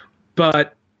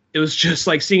 But it was just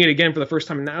like seeing it again for the first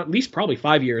time in at least probably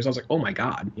 5 years. I was like, oh my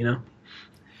God,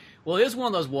 Well, it is one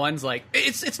of those ones like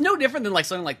it's no different than like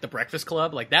something like The Breakfast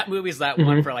Club. Like that movie is that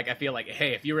one for like I feel like,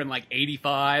 hey, if you were in like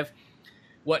 85,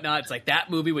 whatnot, it's like that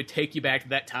movie would take you back to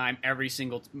that time every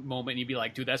single moment, and you'd be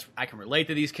like, dude, I can relate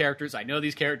to these characters. I know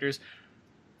these characters.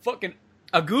 Fucking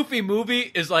a Goofy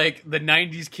movie is like the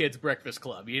 90s kids Breakfast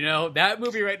Club, That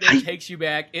movie right there takes you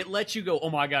back. It lets you go,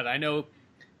 oh my God, I know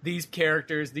these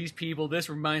characters, these people. This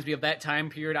reminds me of that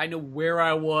time period. I know where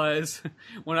I was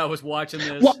when I was watching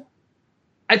this. Well,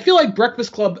 I feel like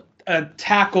Breakfast Club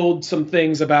tackled some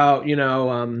things about,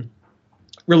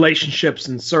 relationships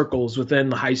and circles within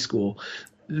the high school.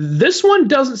 This one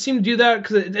doesn't seem to do that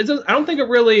because I don't think it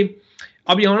really.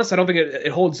 I'll be honest, I don't think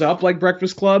it holds up like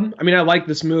Breakfast Club. I mean, I like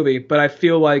this movie, but I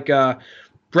feel like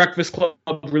Breakfast Club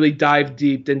really dived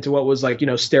deep into what was like,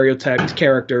 stereotyped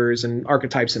characters and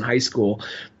archetypes in high school.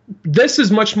 This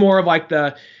is much more of like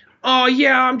oh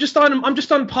yeah, I'm just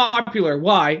unpopular.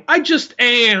 Why? I just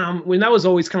am. When that was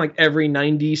always kind of like every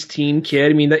 90s teen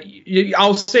kid. I mean,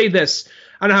 I'll say this.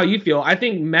 I don't know how you feel. I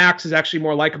think Max is actually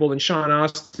more likable than Sean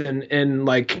Astin in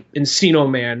Encino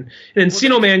Man. In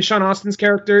Encino Man, Sean Astin's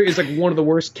character is like one of the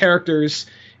worst characters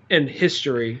in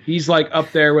history. He's like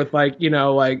up there with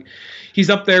he's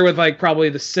up there with like probably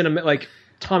the cinema, like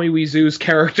Tommy Wiseau's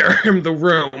character in The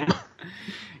Room.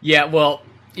 Yeah, well,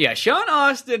 yeah, Sean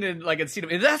Astin and like Encino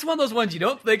Man, that's one of those ones you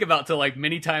don't think about till like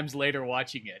many times later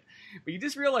watching it. But you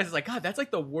just realize it's like, God, that's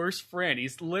like the worst friend.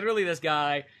 He's literally this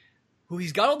guy who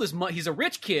he's got all this money. He's a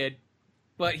rich kid,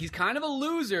 but he's kind of a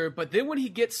loser. But then when he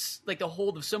gets like the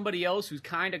hold of somebody else who's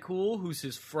kind of cool, who's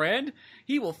his friend,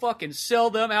 he will fucking sell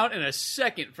them out in a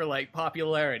second for like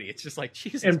popularity. It's just like,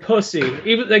 Jesus. And pussy.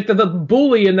 Even like the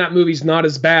bully in that movie's not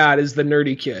as bad as the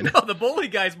nerdy kid. No, the bully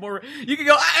guy's more. You can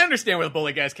go. I understand where the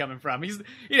bully guy's coming from. He's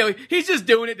he's just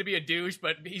doing it to be a douche,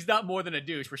 but he's not more than a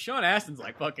douche. Where Sean Astin's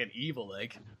like fucking evil,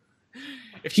 like.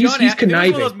 If he's if it was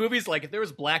conniving. one of those movies, like if there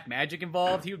was black magic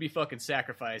involved, he would be fucking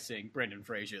sacrificing Brendan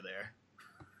Fraser there.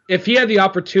 If he had the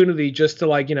opportunity just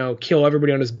to kill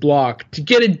everybody on his block to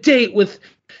get a date with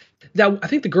that, I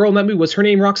think the girl in that movie, was her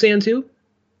name Roxanne too?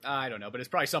 I don't know, but it's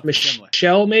probably something similar.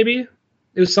 Michelle, maybe?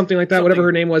 It was something like that, whatever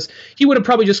her name was. He would have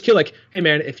probably just killed, like, hey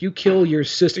man, if you kill your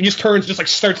sister, he just turns, just like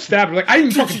starts stabbing, like, I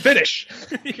didn't fucking finish.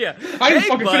 Yeah. I didn't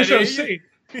fucking finish what I was saying.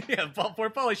 Yeah, poor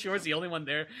Pauly Shore's the only one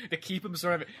there to keep him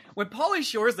sort of. When Pauly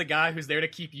Shore's the guy who's there to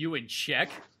keep you in check.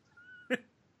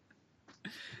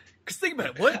 Because think about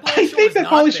it, what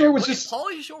Pauly Shore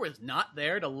was not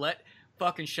there to let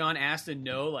fucking Sean Astin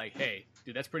know, like, hey,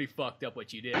 dude, that's pretty fucked up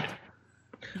what you did.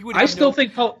 I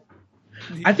think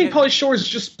Pauly Shore is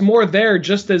just more there,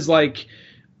 just as like.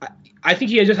 I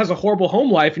think he just has a horrible home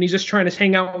life, and he's just trying to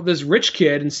hang out with this rich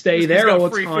kid and stay there all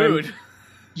the time. Food.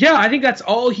 Yeah, I think that's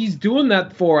all he's doing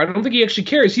that for. I don't think he actually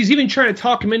cares. He's even trying to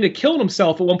talk him into killing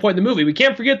himself at one point in the movie. We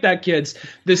can't forget that, kids.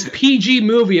 This PG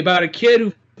movie about a kid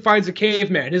who finds a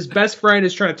caveman. His best friend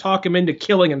is trying to talk him into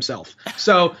killing himself.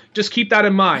 So just keep that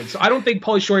in mind. So I don't think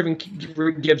Pauly Shore even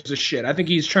gives a shit. I think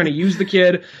he's trying to use the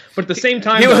kid, but at the same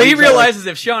time... he realizes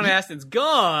if Sean Astin's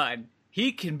gone,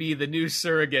 he can be the new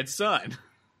surrogate son.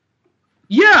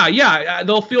 Yeah,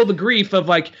 they'll feel the grief of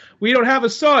like, we don't have a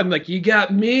son. Like, you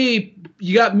got me,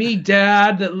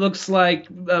 Dad. That looks like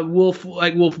Wolf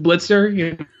Blitzer.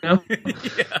 You know?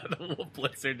 Yeah, the Wolf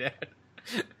Blitzer dad.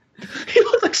 He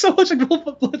looked like so much like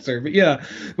Wolf Blitzer. But yeah,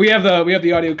 we have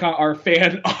the audio, our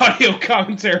fan audio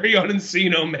commentary on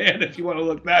Encino Man. If you want to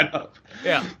look that up.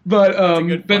 Yeah,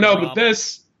 but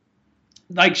this,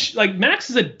 like Max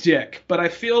is a dick, but I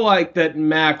feel like that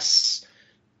Max.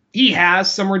 He has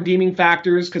some redeeming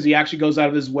factors because he actually goes out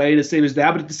of his way to save his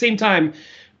dad. But at the same time,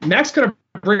 Max kind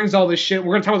of brings all this shit.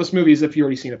 We're going to talk about this movie as if you've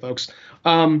already seen it, folks.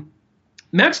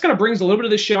 Max kind of brings a little bit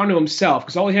of this shit onto himself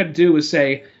because all he had to do was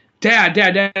say, Dad,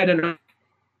 and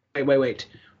wait.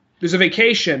 There's a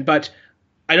vacation, but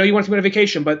I know you want to go on a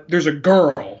vacation, but there's a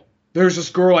girl. There's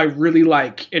this girl I really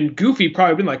like. And Goofy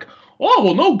probably been like, oh,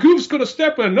 well, no goof's going to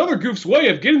step in another goof's way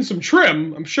of getting some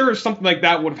trim. I'm sure something like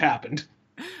that would have happened.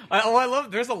 I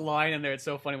love. There's a line in there. It's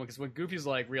so funny because when Goofy's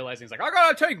like realizing he's like, I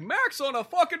gotta take Max on a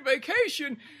fucking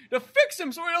vacation to fix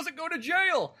him so he doesn't go to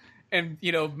jail. And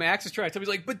Max is trying to tell me, he's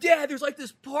like, but Dad, there's like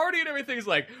this party and everything. He's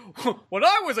like, when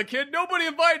I was a kid, nobody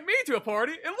invited me to a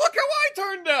party, and look how I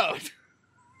turned out.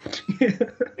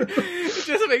 It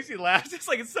just makes you laugh. It's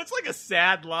such like a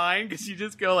sad line because you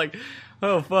just go like,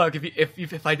 oh fuck.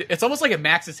 If I, it's almost like in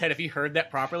Max's head. If he heard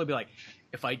that properly, be like,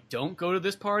 if I don't go to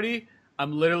this party,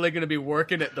 I'm literally going to be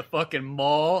working at the fucking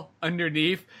mall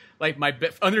underneath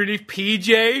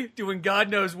PJ doing God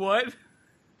knows what.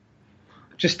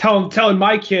 Just telling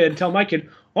my kid, under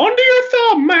your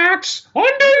thumb, Max,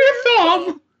 under your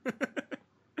thumb.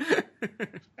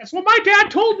 That's what my dad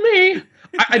told me.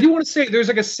 I do want to say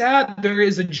there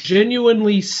is a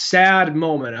genuinely sad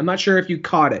moment. I'm not sure if you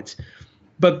caught it,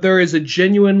 but there is a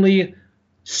genuinely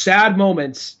sad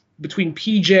moment between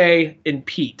PJ and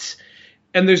Pete.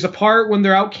 And there's a part when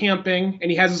they're out camping,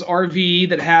 and he has his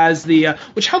RV that has the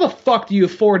which how the fuck do you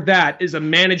afford that as a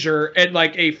manager at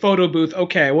like a photo booth?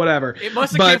 Okay, whatever. It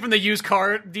must have came from the used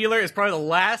car dealer. It's probably the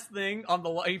last thing on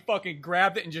the. He fucking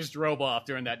grabbed it and just drove off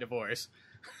during that divorce.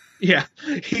 Yeah,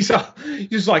 he's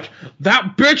like,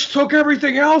 that bitch took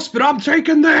everything else, but I'm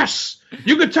taking this.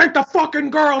 You can take the fucking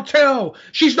girl too.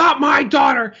 She's not my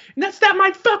daughter, and that's not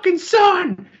my fucking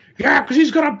son. Yeah, because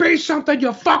he's gonna be something,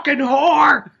 you fucking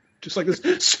whore. Just like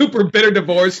this super bitter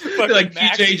divorce. Fucking Like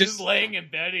Max PJ is just laying in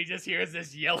bed. He just hears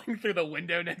this yelling through the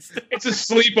window next to him. it's a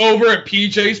sleepover at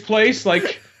PJ's place.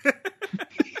 Like,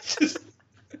 just,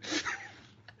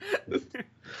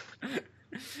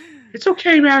 it's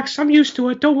okay, Max. I'm used to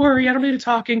it. Don't worry. I don't need a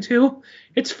talking to.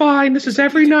 It's fine. This is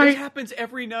every This night. happens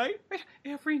every night.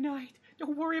 Every night.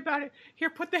 Don't worry about it. Here,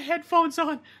 put the headphones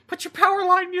on. Put your power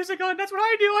line music on. That's what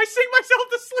I do. I sing myself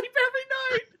to sleep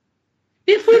every night.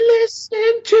 If we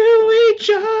listen to each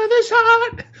other's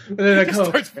heart. And then I He just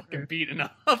starts fucking beating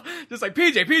up. Just like,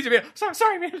 PJ, man.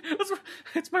 Sorry, man.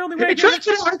 That's my only way. It turns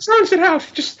it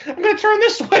out. Just, I'm going to turn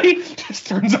this way. Just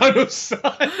turns on his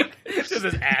side. Just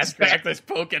his ass crack that's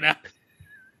poking out.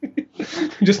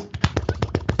 Just.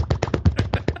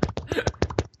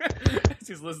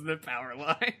 He's listening to Power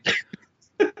Line.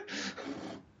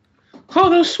 Oh,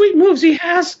 those sweet moves he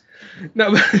has.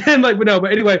 No, but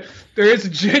anyway, there is a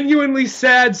genuinely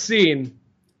sad scene.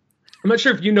 I'm not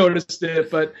sure if you noticed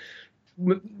it, but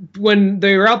when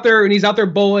they're out there and he's out there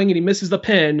bowling and he misses the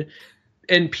pin,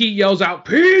 and Pete yells out,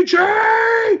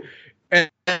 PJ!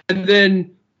 And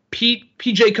then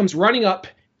PJ comes running up,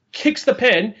 kicks the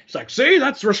pin. He's like, see,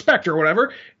 that's respect or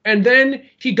whatever. And then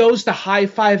he goes to high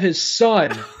five his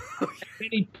son. And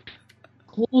he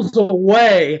pulls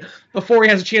away before he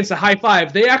has a chance to high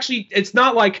five. It's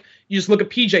not like you just look at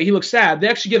PJ, he looks sad. They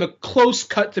actually give a close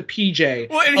cut to PJ.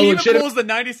 Well, and he even pulls the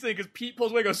 90s thing because Pete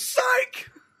pulls away and goes,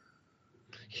 psych!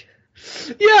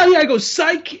 Yeah, I go,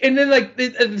 psych! And then, like,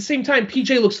 at the same time,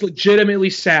 PJ looks legitimately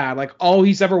sad. Like, all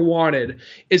he's ever wanted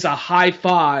is a high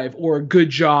five or a good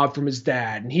job from his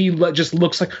dad. And he just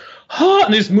looks like, huh,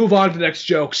 and just move on to the next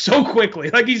joke so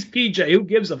quickly. Like, he's PJ. Who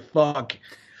gives a fuck?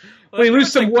 When he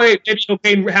loses some weight, maybe he'll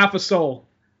gain half a soul.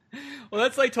 Well,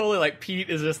 that's like totally like Pete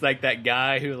is just like that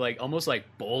guy who like almost like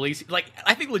bullies. Like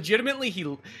I think legitimately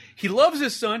he loves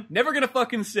his son. Never gonna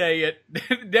fucking say it.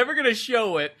 Never gonna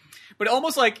show it. But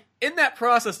almost like in that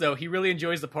process though, he really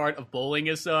enjoys the part of bullying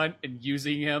his son and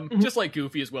using him, just like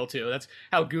Goofy as well too. That's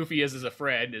how Goofy is as a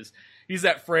friend. He's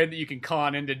that friend that you can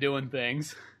con into doing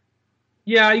things.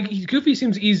 Yeah, Goofy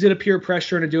seems easy to peer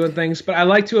pressure into doing things, but I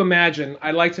like to imagine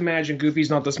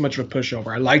Goofy's not this much of a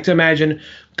pushover. I like to imagine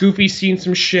Goofy's seen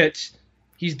some shit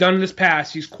he's done in his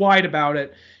past. He's quiet about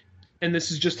it, and this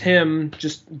is just him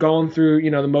just going through,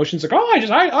 the motions. Like,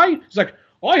 he's like,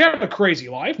 I had a crazy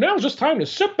life. Now it's just time to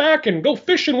sit back and go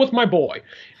fishing with my boy.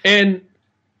 And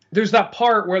there's that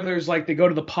part where there's like they go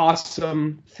to the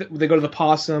possum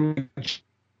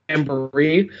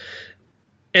jamboree.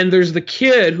 And there's the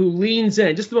kid who leans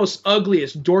in, just the most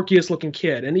ugliest, dorkiest looking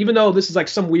kid. And even though this is like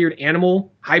some weird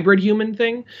animal hybrid human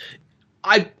thing,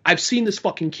 I've seen this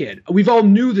fucking kid. We've all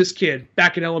knew this kid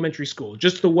back in elementary school.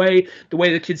 Just the way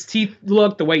the kid's teeth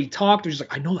looked, the way he talked, they're just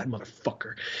like, I know that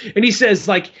motherfucker. And he says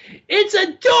like, it's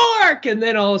a dork. And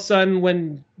then all of a sudden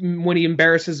when he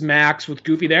embarrasses Max with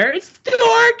Goofy there, it's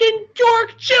Dork and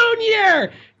Dork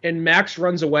Jr. And Max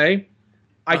runs away.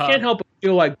 I can't help but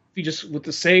feel like he just, with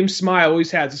the same smile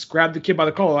always has, just grabbed the kid by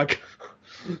the collar like,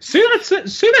 say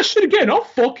that shit again, I'll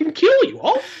fucking kill you.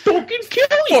 I'll fucking kill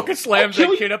you. Fucking slams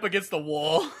that kid up against the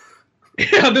wall.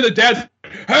 Yeah, and then the dad's,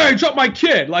 hey, drop my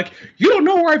kid. Like, you don't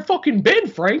know where I've fucking been,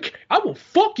 Frank. I will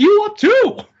fuck you up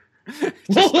too.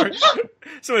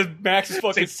 So as Max is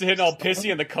fucking sitting all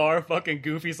pissy in the car, fucking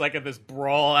Goofy's like in this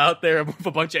brawl out there with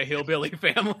a bunch of hillbilly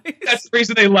families. That's the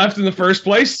reason they left in the first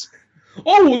place.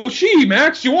 Oh, gee,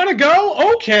 Max, you want to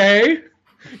go? Okay.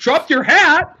 Drop your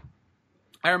hat.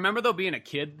 I remember, though, being a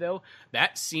kid, though,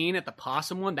 that scene at the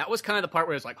possum one, that was kind of the part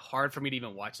where it was, like, hard for me to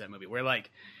even watch that movie, where,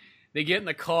 like, they get in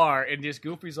the car, and just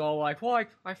Goofy's all like, well,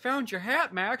 I found your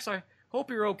hat, Max. I hope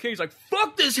you're okay. He's like,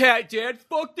 fuck this hat, Dad.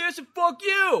 Fuck this and fuck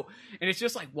you. And it's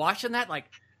just, like, watching that, like,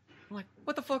 I'm like,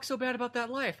 what the fuck's so bad about that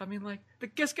life? I mean, like,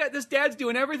 this dad's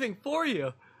doing everything for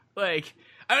you. Like,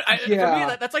 for me,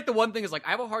 that's like the one thing is like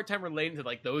I have a hard time relating to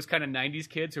like those kind of '90s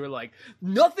kids who are like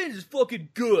nothing is fucking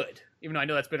good. Even though I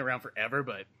know that's been around forever,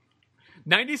 but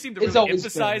 '90s seem to really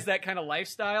emphasize that kind of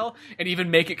lifestyle and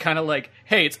even make it kind of like,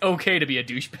 hey, it's okay to be a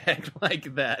douchebag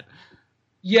like that.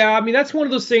 Yeah, I mean that's one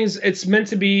of those things. It's meant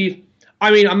to be.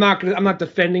 I mean, I'm not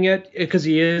defending it because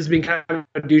he is being kind of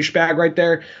a douchebag right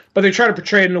there, but they try to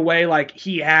portray it in a way like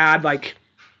he had like.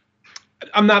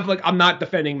 I'm not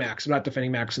defending Max. I'm not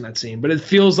defending Max in that scene, but it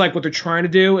feels like what they're trying to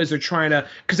do is they're trying to,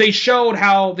 because they showed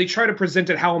how they try to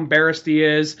present it, how embarrassed he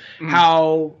is,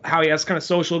 how he has kind of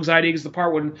social anxiety. Because the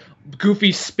part when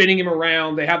Goofy's spinning him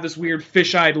around, they have this weird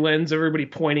fish-eyed lens, everybody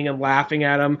pointing and laughing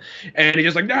at him, and he's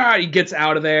just like, nah, he gets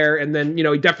out of there, and then he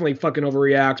definitely fucking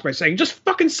overreacts by saying, just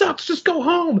fucking sucks, just go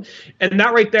home. And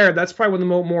that right there, that's probably one of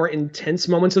the more intense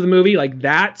moments of the movie. Like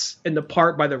that's in the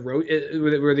part by the road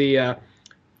where the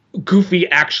Goofy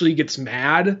actually gets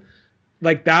mad,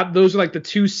 like that. Those are like the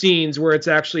two scenes where it's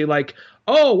actually like,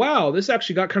 oh wow, this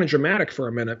actually got kind of dramatic for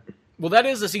a minute. Well, that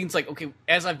is the scene. It's like, okay,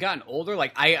 as I've gotten older,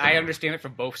 like I understand it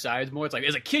from both sides more. It's like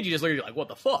as a kid, you just literally like, what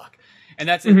the fuck? And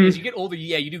that's as you get older,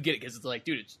 yeah, you do get it because it's like,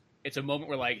 dude, it's a moment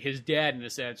where like his dad, in a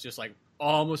sense, just like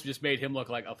almost just made him look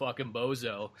like a fucking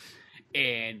bozo,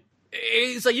 and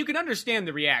it's like you can understand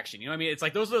the reaction. You know what I mean? It's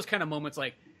like those kind of moments,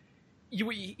 like. You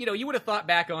would have thought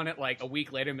back on it like a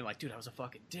week later and been like, dude, I was a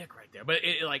fucking dick right there. But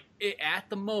at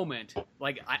the moment,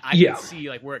 like I can see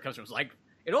like where it comes from. It's like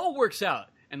it all works out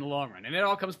in the long run, and it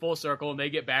all comes full circle, and they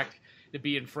get back to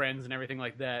being friends and everything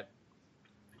like that.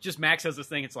 Just Max has this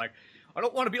thing. It's like, I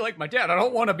don't want to be like my dad. I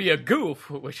don't want to be a goof,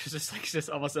 which is just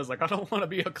almost says like, I don't want to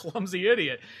be a clumsy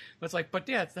idiot. But it's like, but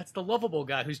Dad, that's the lovable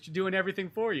guy who's doing everything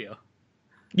for you.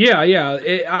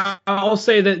 Yeah. I'll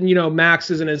say that,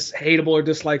 Max isn't as hateable or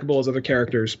dislikable as other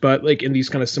characters, but like in these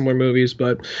kind of similar movies.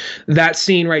 But that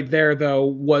scene right there, though,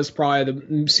 was probably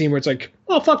the scene where it's like,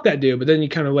 oh, fuck that dude. But then you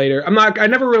kind of later, I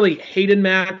never really hated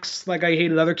Max like I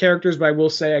hated other characters, but I will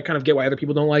say I kind of get why other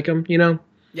people don't like him,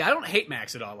 Yeah, I don't hate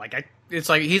Max at all. Like it's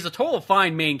like he's a total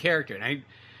fine main character, and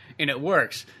it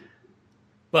works.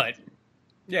 But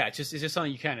yeah, it's just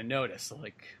something you kind of notice,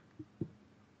 like.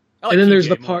 Like and then PJ there's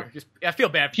the more. part. I feel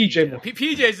bad for PJ.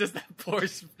 PJ's just that poor.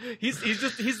 He's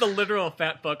the literal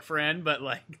fat fuck friend, but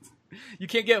like you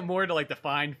can't get more to like the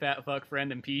fine fat fuck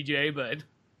friend than PJ. But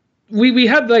we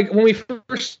had like when we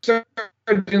first started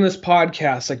doing this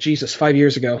podcast, like Jesus, 5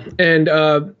 years ago, and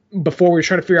before we were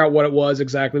trying to figure out what it was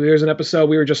exactly. There's an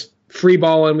episode we were just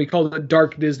freeballing. We called it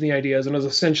Dark Disney Ideas, and it was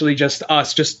essentially just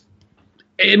us just.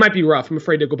 It might be rough. I'm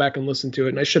afraid to go back and listen to it,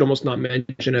 and I should almost not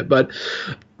mention it. But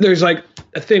there's like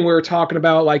a thing we were talking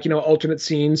about, like, alternate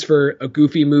scenes for a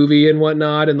Goofy movie and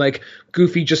whatnot. And like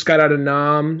Goofy just got out of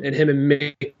Nam, and him and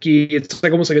Mickey, it's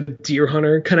like almost like a Deer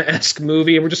Hunter kind of esque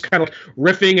movie. And we're just kind of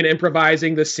riffing and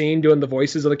improvising the scene, doing the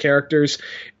voices of the characters.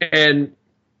 And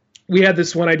we had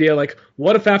this one idea, like,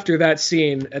 what if after that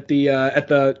scene at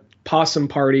the possum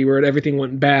party where everything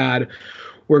went bad,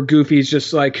 where Goofy's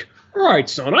just like, all right,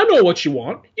 son, I know what you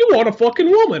want. You want a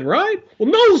fucking woman, right? Well,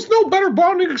 no, there's no better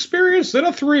bonding experience than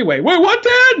a three-way. Wait, what,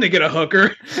 Dad? And they get a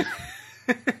hooker.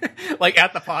 Like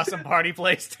at the possum party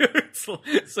place, too. So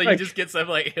you just get some,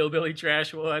 like, hillbilly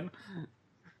trash one.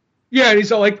 Yeah, and he's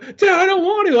all like, Dad, I don't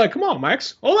want to. Like, come on,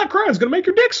 Max. All that crying's going to make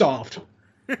your dick soft.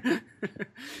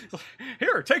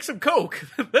 Here, take some Coke.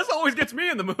 This always gets me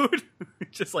in the mood.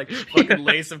 Just, like, fucking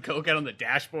lay some Coke out on the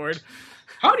dashboard.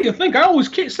 How do you think I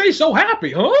always stay so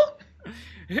happy, huh?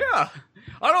 Yeah,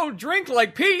 I don't drink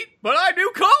like Pete, but I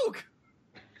do Coke.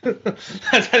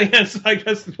 I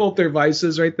guess both their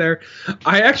vices right there.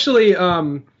 I actually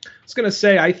was gonna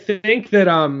say I think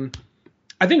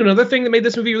another thing that made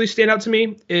this movie really stand out to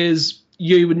me is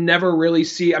you would never really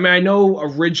see. I mean, I know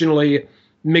originally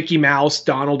Mickey Mouse,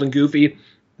 Donald, and Goofy,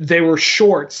 they were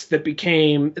shorts that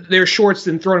they're shorts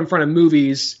then thrown in front of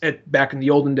movies back in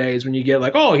the olden days when you get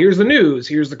like, oh, here's the news,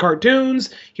 here's the cartoons,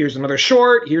 here's another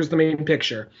short, here's the main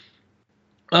picture.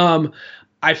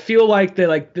 I feel like that,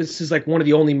 like, this is like one of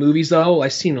the only movies though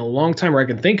I've seen in a long time where I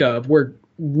can think of where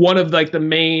one of like the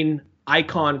main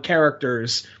icon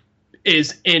characters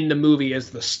is in the movie as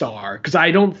the star. Because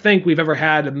I don't think we've ever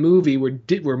had a movie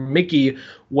where Mickey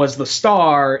was the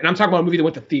star, and I'm talking about a movie that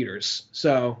went to theaters.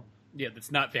 So. Yeah,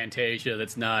 that's not Fantasia.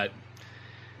 That's not.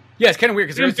 Yeah, it's kind of weird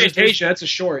because Fantasia. That's a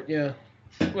short. Yeah.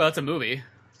 Well, that's a movie.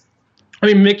 I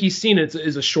mean, Mickey's Scene is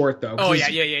a short though. Oh yeah.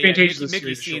 Mickey's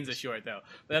Scene's a short though.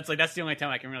 But that's the only time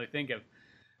I can really think of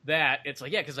that. It's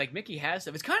like, yeah, because like Mickey has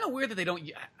stuff. It's kind of weird that they don't.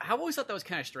 I've always thought that was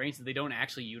kind of strange that they don't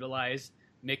actually utilize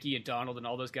Mickey and Donald and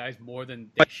all those guys more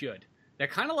than they should. They're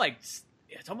kind of like,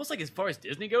 it's almost like as far as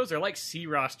Disney goes, they're like C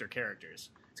roster characters.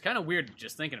 It's kind of weird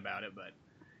just thinking about it, but.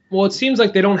 Well, it seems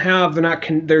like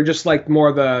they're just like more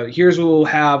of here's what we'll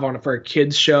have for a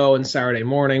kids show and Saturday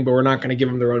morning, but we're not going to give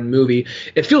them their own movie.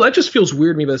 That just feels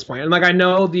weird to me by this point. And like, I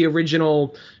know the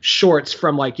original shorts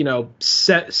from like,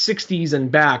 60s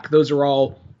and back, those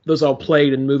all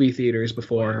played in movie theaters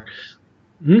before.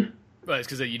 But But it's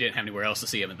because you didn't have anywhere else to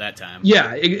see him at that time.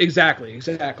 Yeah, exactly.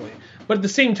 But at the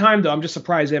same time, though, I'm just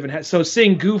surprised they haven't had. So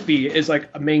seeing Goofy is like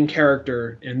a main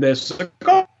character in this. Like,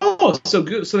 so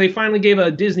they finally gave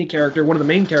a Disney character, one of the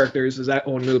main characters, is that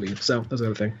own movie. So that's the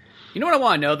other thing. You know what I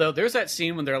want to know though? There's that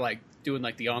scene when they're like doing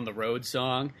like the On the Road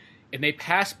song, and they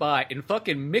pass by, and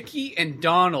fucking Mickey and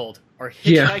Donald are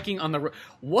hitchhiking on the road.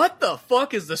 What the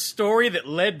fuck is the story that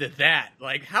led to that?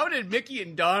 Like, how did Mickey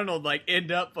and Donald like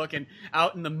end up fucking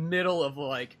out in the middle of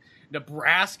like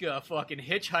Nebraska, fucking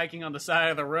hitchhiking on the side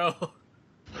of the road?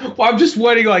 Well, I'm just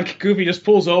waiting. Like Goofy just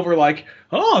pulls over, like,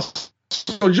 oh,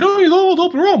 so Johnny's old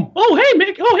open room. Oh, hey,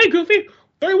 Mick. Oh, hey, Goofy.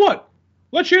 Tell you what,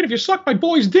 let you in if you suck my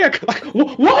boy's dick. Like,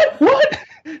 what?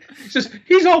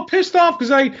 He's all pissed off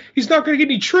because he's not going to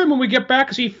get any trim when we get back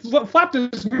because he flapped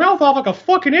his mouth off like a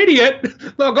fucking idiot.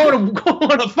 Go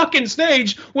on a fucking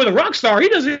stage with a rock star. He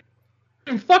doesn't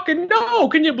even fucking know.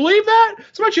 Can you believe that?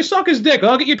 So much you suck his dick.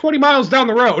 I'll get you 20 miles down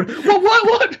the road. Well,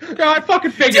 what? I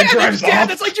fucking figured drives off.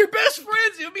 That's like your best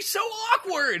friends. It would be so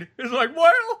awkward. It's like,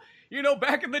 well,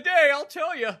 back in the day, I'll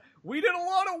tell you, we did a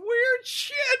lot of weird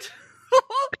shit.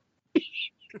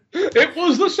 It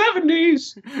was the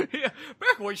 70s. Yeah,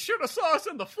 back when we should have saw us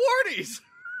in the 40s.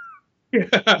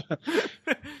 Yeah.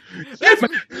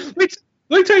 Let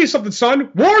me tell you something, son.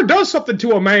 War does something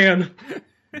to a man.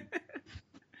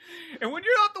 And when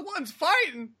you're not the ones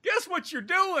fighting, guess what you're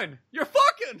doing? You're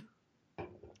fucking.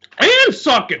 And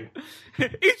sucking.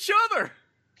 Each other.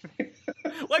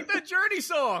 Like that Journey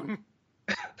song.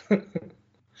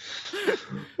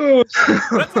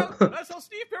 That's how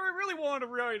Steve Perry really wanted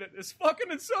to write it. Is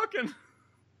fucking and sucking.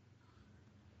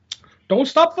 Don't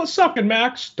stop the sucking,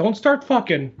 Max. Don't start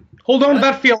fucking. Hold on to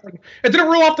that feeling. It didn't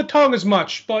roll off the tongue as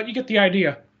much, but you get the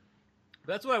idea.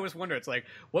 That's what I was wondering. It's like,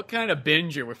 what kind of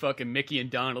binger were fucking Mickey and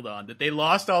Donald on? That they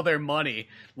lost all their money,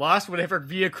 lost whatever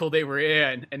vehicle they were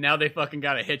in, and now they fucking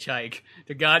got a hitchhike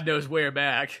to God knows where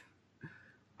back.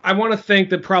 I want to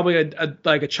think that probably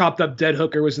a chopped up dead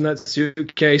hooker was in that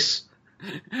suitcase.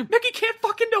 Mickey can't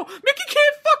fucking know. Mickey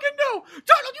can't fucking know.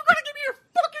 Donald, you gotta give me your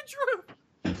fucking truth.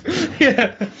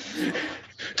 Yeah.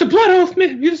 To blood oath,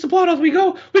 use the blood oath. We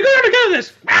go there together.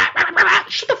 This.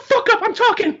 Shut the fuck up. I'm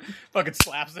talking. Fucking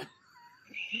slaps him.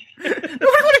 Nobody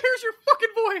want to hear your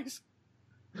fucking voice.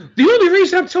 The only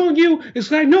reason I'm telling you is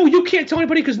that I know you can't tell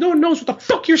anybody because no one knows what the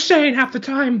fuck you're saying half the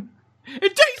time. And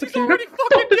Daisy's already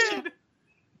fucking dead.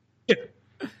 Yeah.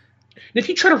 And if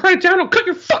you try to write it down, I'll cut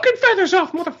your fucking feathers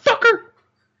off, motherfucker.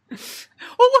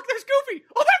 Oh, look, there's Goofy.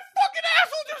 Oh, that fucking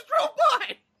asshole just drove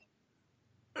by.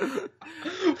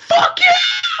 Fuck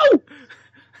you!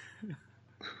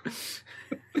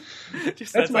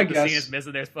 Just that's my like guess. The scene is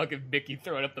missing. There's fucking Mickey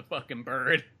throwing up the fucking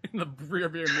bird in the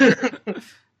rearview mirror.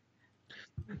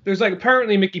 There's like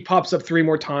apparently Mickey pops up 3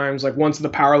 more times, like once in the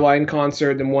Powerline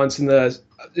concert, then once in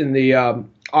the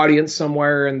audience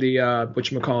somewhere in the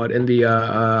whatchamacallit, in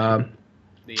the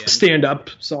stand up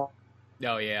song.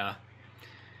 Oh yeah.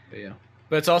 But yeah.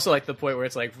 But it's also like the point where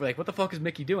it's like what the fuck is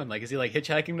Mickey doing? Like, is he like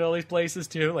hitchhiking to all these places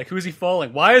too? Like, who's he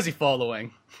following? Why is he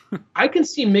following? I can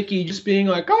see Mickey just being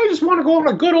like, oh, I just want to go on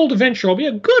a good old adventure. It'll be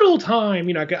a good old time.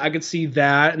 I could see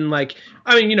that. And like,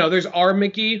 I mean, there's our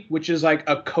Mickey, which is like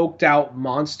a coked out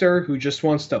monster who just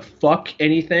wants to fuck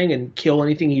anything and kill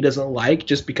anything he doesn't like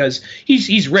just because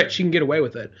he's rich. He can get away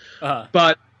with it.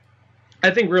 But I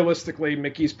think realistically,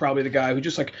 Mickey's probably the guy who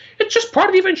just like, it's just part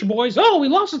of the adventure, boys. Oh, we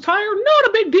lost a tire? Not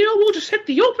a big deal. We'll just hit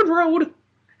the open road.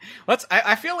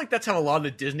 I feel like that's how a lot of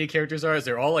the Disney characters are. Is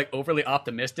they're all like overly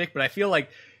optimistic, but I feel like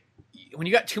when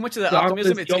you got too much of that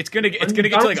optimism, it's gonna get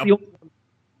to like a.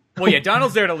 Well, yeah,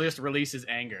 Donald's there to just release his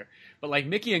anger, but like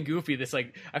Mickey and Goofy, this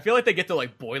like I feel like they get to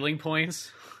like boiling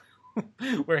points.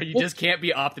 Where you just can't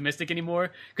be optimistic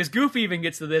anymore. Because Goofy even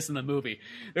gets to this in the movie.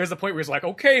 There's a point where he's like,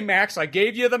 okay, Max, I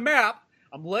gave you the map.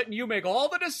 I'm letting you make all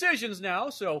the decisions now,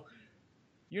 so,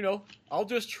 I'll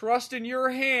just trust in your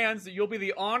hands that you'll be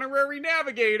the honorary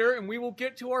navigator, and we will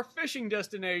get to our fishing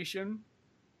destination.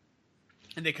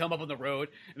 And they come up on the road,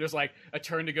 and there's, like, a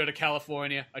turn to go to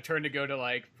California, a turn to go to,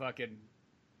 like, fucking,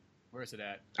 where's it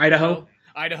at? Idaho.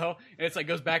 And it's like,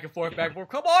 goes back and forth.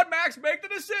 Come on, Max, make the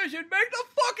decision. Make the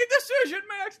fucking decision,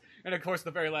 Max. And, of course,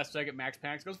 the very last second, Max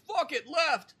panics, goes, fuck it,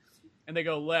 left. And they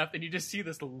go left, and you just see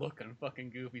this look on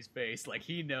fucking Goofy's face, like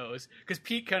he knows. Because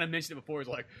Pete kind of mentioned it before. He's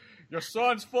like, your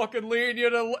son's fucking leading you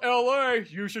to L.A.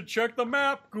 You should check the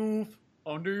map, Goof,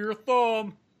 under your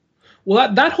thumb.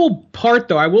 Well, that whole part,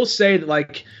 though, I will say that,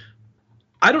 like,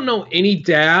 I don't know any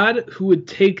dad who would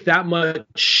take that much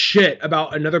shit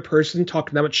about another person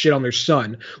talking that much shit on their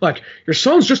son. Like, your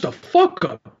son's just a fuck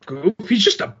up, Goof. He's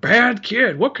just a bad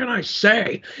kid. What can I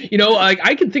say? You know, like,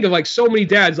 I can think of like so many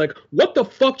dads like, what the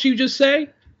fuck did you just say?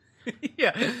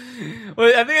 Yeah.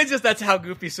 Well, I think that's how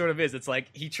Goofy sort of is. It's like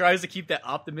he tries to keep that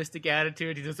optimistic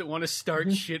attitude. He doesn't want to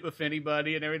start shit with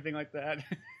anybody and everything like that.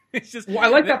 It's just. Well, I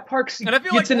like that part. And I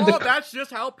feel like, that's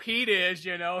just how Pete is.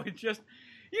 You know, it's just,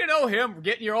 you know, him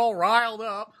getting you all riled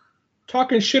up,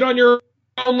 talking shit on your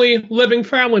only living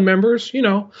family members. You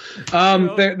know,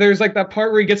 there's like that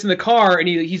part where he gets in the car and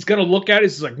he's gonna look at it.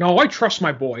 He's like, no, I trust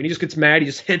my boy, and he just gets mad. He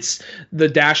just hits the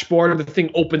dashboard, and the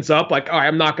thing opens up. Like, all right,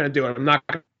 I'm not gonna do it. I'm not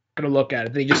gonna look at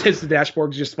it. Then he just hits the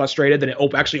dashboard, he's just frustrated. Then it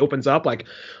actually opens up. Like,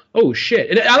 oh shit!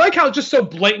 And I like how it's just so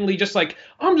blatantly, just like,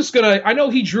 I know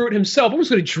he drew it himself. I'm just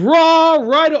gonna draw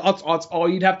right. That's all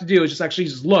you'd have to do is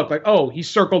just look like, oh, he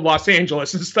circled Los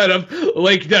Angeles instead of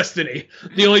Lake Destiny.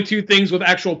 The only two things with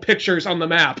actual pictures on the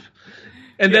map.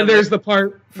 And then there's the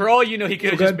part. For all you know, he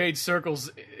could have just made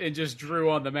circles and just drew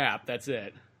on the map. That's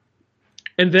it.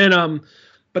 And then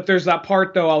but there's that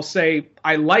part, though, I'll say,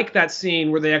 I like that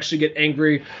scene where they actually get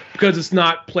angry because it's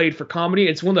not played for comedy.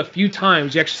 It's one of the few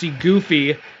times you actually see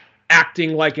Goofy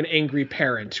acting like an angry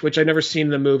parent, which I've never seen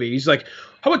in the movie. He's like,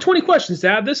 how about 20 questions,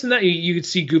 Dad? This and that. You could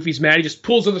see Goofy's mad. He just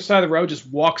pulls to the side of the road, just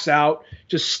walks out,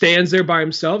 just stands there by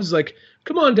himself. He's like,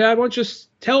 come on, Dad, why don't you just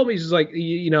tell me? He's like,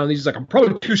 he's like, I'm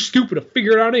probably too stupid to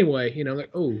figure it out anyway. You know,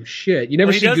 like, oh shit, you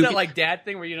never see Goofy. He does that like dad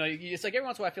thing where it's like every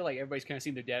once in a while I feel like everybody's kind of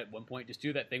seen their dad at one point just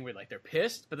do that thing where like they're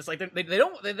pissed, but it's like they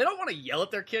don't want to yell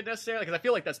at their kid necessarily, because I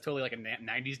feel like that's totally like a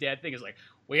 '90s dad thing. Is like,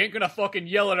 we ain't gonna fucking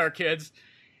yell at our kids.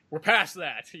 We're past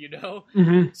that, you know.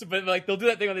 Mm-hmm. So, but like they'll do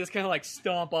that thing where they just kind of like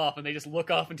stomp off and they just look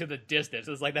off into the distance.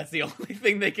 It's like that's the only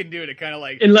thing they can do to kind of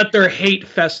like and let their hate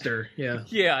fester. Yeah.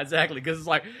 Yeah, exactly. Because it's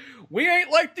like, we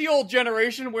ain't like the old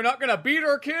generation. We're not going to beat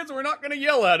our kids. We're not going to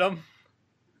yell at them.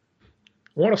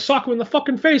 I want to sock him in the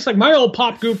fucking face like my old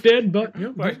Pop Goof did, but...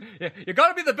 You got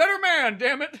to be the better man,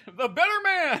 damn it. The better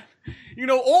man. You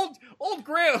know,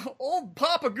 old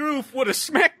Papa Goof would have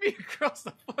smacked me across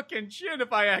the fucking chin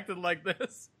if I acted like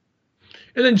this.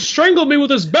 And then strangled me with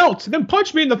his belt, and then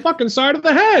punched me in the fucking side of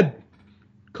the head.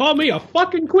 Call me a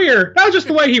fucking queer. That was just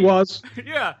the way he was.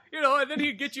 Yeah, and then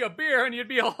he'd get you a beer and you'd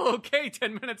be all okay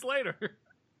 10 minutes later.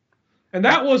 And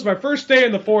that was my first day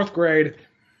in the 4th grade.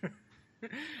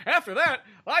 After that,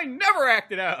 I never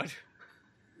acted out.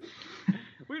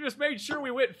 We just made sure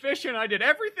we went fishing. I did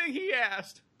everything he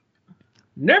asked.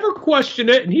 Never questioned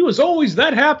it, and he was always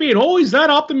that happy and always that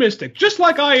optimistic, just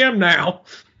like I am now.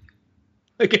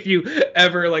 Like, if you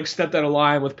ever, like, stepped out of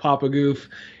line with Papa Goof,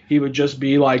 he would just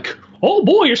be like, oh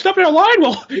boy, you're stepping out of line?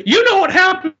 Well, you know what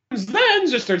happens then.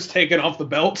 Just starts taking off the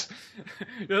belt.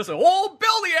 Just a whole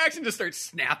belly action, just starts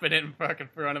snapping it in fucking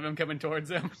front of him, coming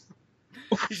towards him.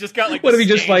 He's just got like what the if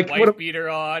he just like white beater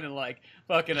on and like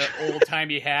fucking an old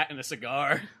timey hat and a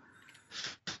cigar.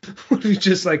 What if he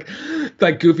just like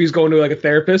Goofy's going to like a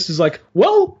therapist? Is like,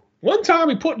 well, one time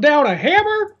he put down a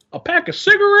hammer, a pack of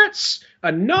cigarettes,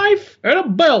 a knife, and a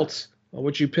belt. Well,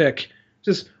 what'd you pick?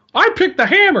 Just, I picked the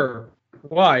hammer.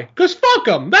 Why? Because fuck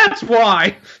him. That's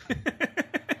why.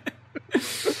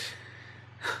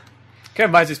 Kind of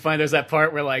reminds me, funny. There's that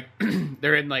part where like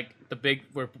they're in like the big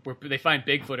where they find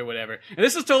Bigfoot or whatever, and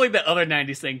this is totally the other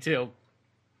 '90s thing too,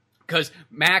 because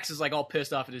Max is like all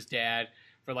pissed off at his dad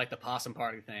for like the possum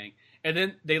party thing, and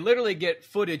then they literally get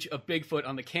footage of Bigfoot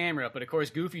on the camera, but of course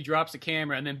Goofy drops the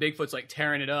camera, and then Bigfoot's like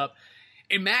tearing it up.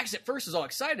 And Max at first is all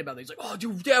excited about it. He's like, oh,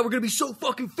 dude, Dad, we're going to be so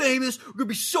fucking famous. We're going to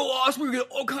be so awesome. We're going to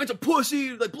get all kinds of pussy.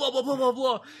 Like, blah, blah, blah, blah,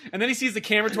 blah. And then he sees the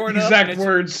camera torn up. Exact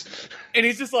words. And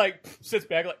he's just like, sits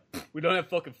back like, we don't have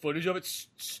fucking footage of it.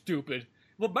 Stupid.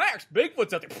 Well, Max,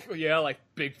 Bigfoot's out there. Yeah, like,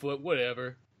 Bigfoot,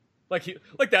 whatever. Like,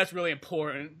 that's really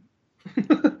important.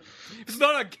 It's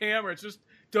not on camera. It just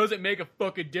doesn't make a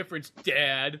fucking difference,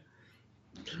 Dad.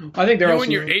 I think they're you also...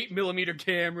 and your 8mm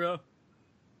camera.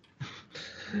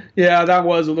 Yeah, that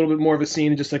was a little bit more of a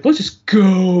scene. Just like, let's just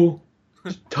go.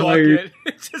 Just tired.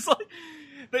 It's just like,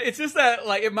 it's just that,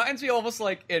 like, it reminds me almost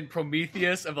like in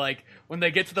Prometheus of like when they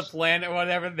get to the planet or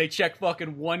whatever, they check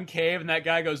fucking one cave and that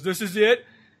guy goes, "This is it."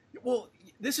 Well,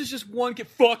 this is just one cave.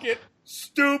 Fuck it,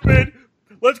 stupid.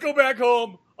 Let's go back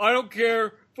home. I don't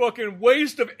care. Fucking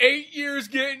waste of 8 years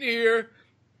getting here.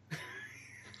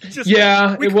 Just,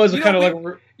 yeah, it was kind of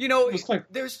like, you know, it like,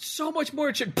 there's so much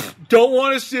more. Don't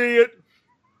want to see it.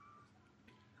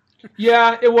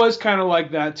 Yeah, it was kind of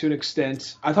like that to an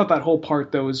extent. I thought that whole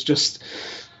part, though, was just...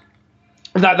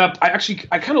 That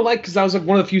I kind of like, because that was like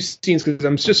one of the few scenes, because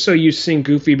I'm just so used to seeing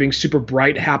Goofy being super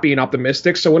bright, happy, and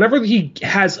optimistic. So whenever he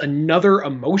has another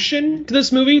emotion to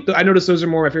this movie, I notice those are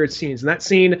more my favorite scenes. In that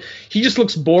scene, he just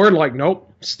looks bored, like, nope,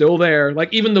 still there.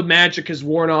 Like, even the magic has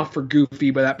worn off for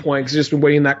Goofy by that point, because he's just been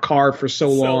waiting in that car for so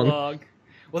long.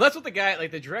 Well, that's what the guy,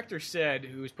 like the director said,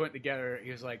 who was putting together,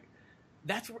 he was like,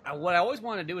 that's what I always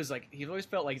want to do is, like, he's always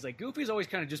felt like, he's like, Goofy's always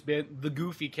kind of just been the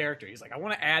goofy character. He's like, I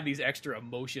want to add these extra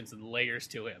emotions and layers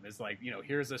to him. It's like, you know,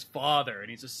 here's this father,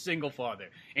 and he's a single father,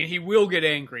 and he will get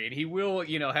angry, and he will,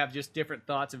 you know, have just different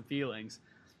thoughts and feelings.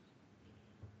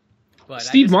 But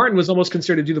Steve Martin was almost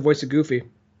considered to do the voice of Goofy.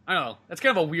 I don't know. That's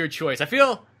kind of a weird choice. I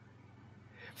feel,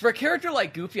 for a character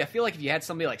like Goofy, I feel like if you had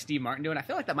somebody like Steve Martin doing it, I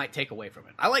feel like that might take away from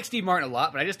it. I like Steve Martin a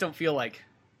lot, but I just don't feel like...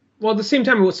 Well, at the same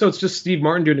time, so it's just Steve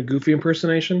Martin doing a Goofy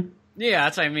impersonation? Yeah,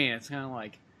 that's what I mean. It's kind of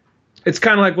like... It's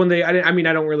kind of like when they... I've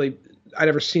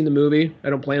never seen the movie. I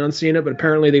don't plan on seeing it, but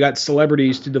apparently they got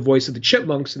celebrities to do the voice of the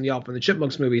Chipmunks in the Alvin and the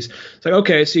Chipmunks movies. It's like,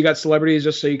 okay, so you got celebrities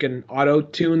just so you can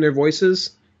auto-tune their voices?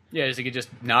 Yeah, just you could just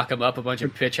knock them up a bunch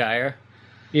of pitch higher.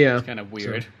 Yeah. It's kind of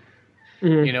weird. So,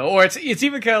 you know, or it's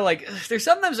even kind of like... There's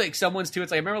sometimes like someone's too... It's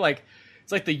like, I remember like...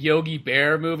 It's like the Yogi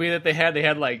Bear movie that they had. They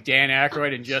had like Dan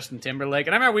Aykroyd and Justin Timberlake.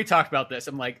 And I remember we talked about this.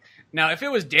 I'm like, now if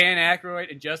it was Dan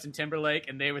Aykroyd and Justin Timberlake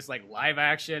and they was like live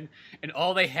action and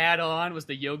all they had on was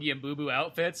the Yogi and Boo Boo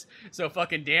outfits. So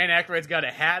fucking Dan Aykroyd's got a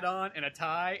hat on and a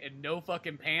tie and no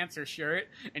fucking pants or shirt.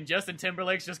 And Justin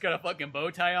Timberlake's just got a fucking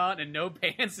bow tie on and no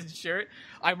pants and shirt.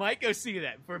 I might go see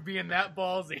that for being that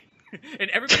ballsy. And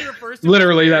everybody refers to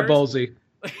literally that ballsy.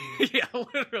 Yeah,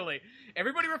 literally.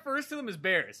 Everybody refers to them as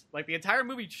bears. Like, the entire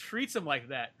movie treats them like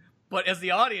that. But as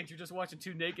the audience, you're just watching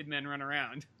two naked men run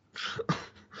around.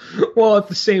 Well, at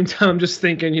the same time, I'm just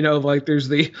thinking, you know, like, there's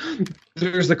the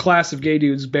class of gay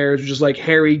dudes, bears, which is like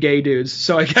hairy gay dudes.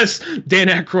 So I guess Dan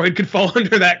Aykroyd could fall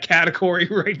under that category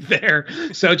right there.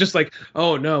 So just like,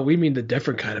 oh, no, we mean the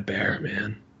different kind of bear,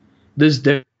 man. This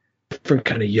different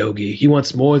kind of Yogi. He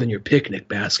wants more than your picnic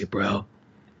basket, bro.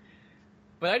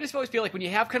 But I just always feel like when you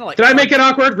have kind of like... Did I make it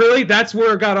awkward? Really? That's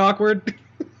where it got awkward?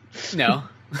 No.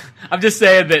 I'm just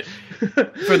saying that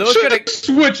for those kind of...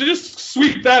 Switch, just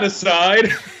sweep that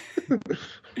aside.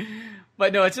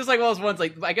 But no, it's just like all those ones,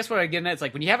 like, I guess what I'm getting at is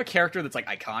like when you have a character that's like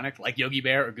iconic, like Yogi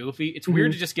Bear or Goofy, it's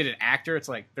weird to just get an actor. It's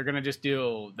like they're going to just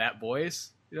do that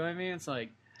voice. You know what I mean? It's like...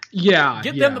 Yeah.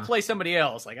 Get them to play somebody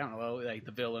else. Like, I don't know, like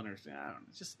the villain or... I don't know,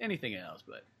 just anything else,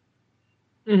 but...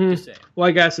 Just saying. Well,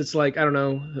 I guess it's like, I don't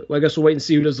know. Well, I guess we'll wait and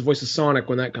see who does the voice of Sonic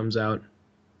when that comes out.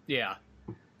 Yeah.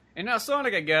 And now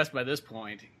Sonic, I guess, by this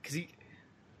point, because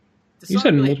he's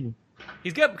had multiple.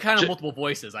 He's got kind of multiple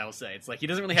voices, I will say. It's like he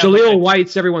doesn't really have... Jaleel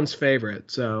White's everyone's favorite,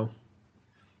 so...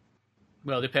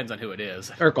 Well, it depends on who it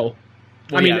is. Urkel.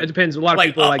 Well, I mean, it depends. A lot of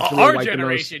people like Jaleel our White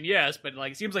generation, yes, but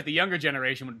like it seems like the younger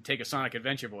generation would take a Sonic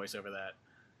Adventure voice over that.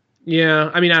 Yeah,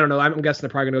 I mean, I don't know. I'm guessing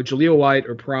they're probably going to go Jaleel White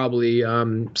or probably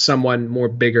someone more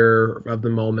bigger of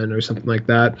the moment or something like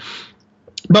that.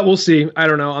 But we'll see. I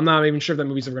don't know. I'm not even sure if that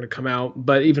movie's ever going to come out.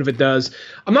 But even if it does,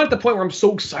 I'm not at the point where I'm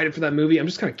so excited for that movie. I'm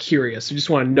just kind of curious. I just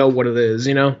want to know what it is,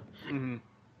 you know? Mm-hmm.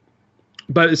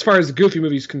 But as far as the Goofy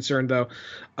movie is concerned, though,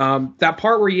 that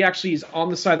part where he actually is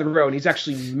on the side of the road and he's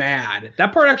actually mad,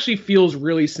 that part actually feels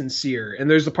really sincere. And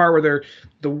there's the part where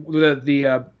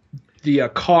the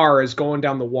car is going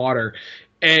down the water,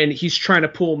 and he's trying to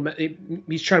pull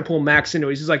Max into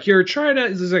it. He's like,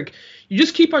 he's like, you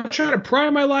just keep on trying to pry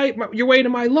your way into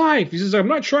my life. He says, I'm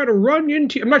not trying to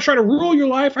rule your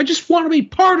life. I just want to be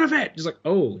part of it. He's like,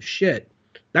 oh shit,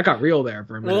 that got real there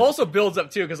for a minute. Well, it also builds up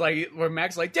too, because like where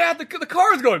Max is like, Dad, the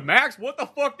car's going. Max, what the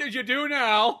fuck did you do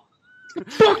now?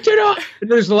 Fucked it up. And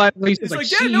there's the last. It's like,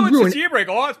 Dad, no, it's the e-brake.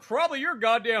 Oh, it's probably your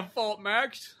goddamn fault,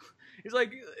 Max. He's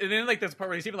like, and then like this part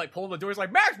where he's even like pulling the door. He's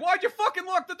like, Max, why'd you fucking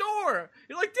lock the door?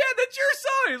 He's like, Dad, that's your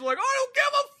son. He's like, I don't give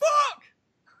a fuck.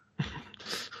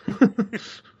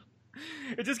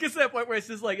 It just gets to that point where it's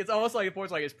just like, it's almost like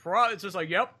it's just like,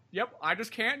 yep, I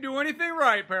just can't do anything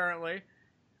right, apparently.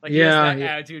 Like, he has that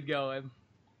attitude going.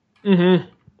 Mm-hmm.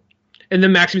 And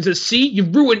then Max says, see, you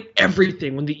ruined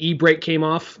everything when the e-brake came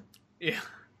off. Yeah.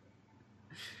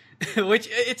 Which,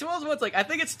 it's one of those ones, like, I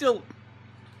think it's still...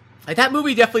 Like, that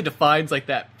movie definitely defines, like,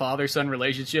 that father-son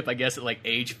relationship, I guess, at, like,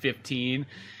 age 15.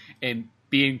 And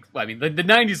being... Well, I mean, the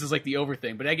 90s is, like, the over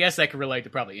thing, but I guess that could relate to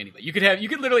probably anybody. You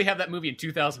could literally have that movie in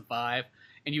 2005,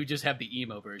 and you would just have the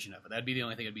emo version of it. That'd be the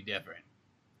only thing that'd be different.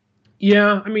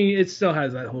 Yeah, I mean, it still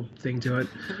has that whole thing to it.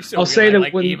 So I'll say that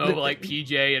like when... emo, like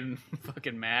PJ and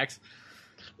fucking Max.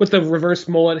 With the reverse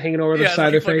mullet hanging over the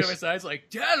side of their face. It's like,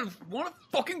 Dad, I want to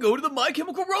fucking go to the My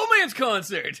Chemical Romance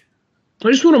concert. I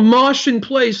just want to mosh in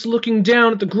place looking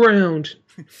down at the ground.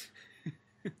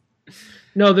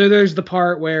 No, there's the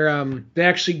part where they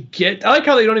actually get. I like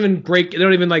how they don't even break. They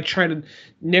don't even like try to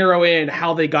narrow in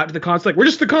how they got to the concert. Like, we're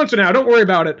just the concert now. Don't worry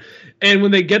about it. And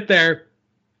when they get there,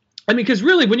 I mean, because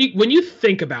really, when you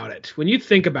think about it,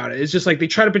 it's just like they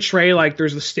try to portray like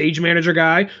there's the stage manager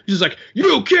guy who's just like,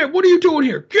 "You kid, what are you doing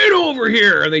here? Get over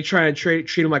here!" And they try and treat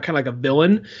him like kind of like a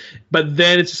villain. But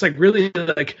then it's just like really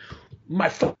like, my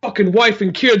fucking wife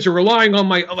and kids are relying on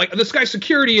my, like, this guy's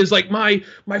security is like my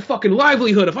fucking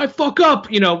livelihood. If I fuck up,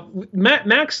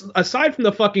 Max, aside from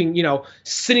the fucking,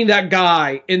 sending that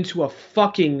guy into a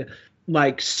fucking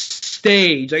like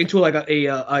stage, like into like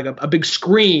a big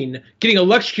screen, getting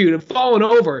electrocuted, falling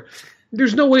over.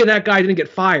 There's no way that guy didn't get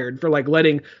fired for like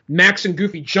letting Max and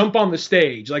Goofy jump on the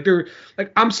stage. Like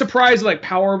I'm surprised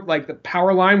the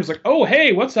power line was like, "Oh,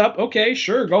 hey, what's up? Okay,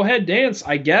 sure, go ahead, dance,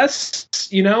 I guess."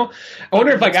 I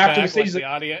wonder if like after the stage, like, the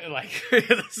audience, like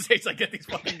the stage, like, get these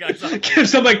fucking guys up. Give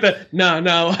something like the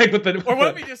no, like with the. Or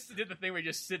what if he just did the thing where he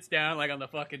just sits down like on the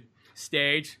fucking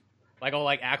stage, like all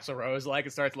like Axl Rose, like,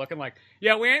 and starts looking like,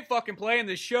 "Yeah, we ain't fucking playing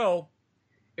this show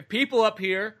if people up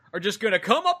here are just gonna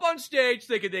come up on stage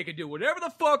thinking they can do whatever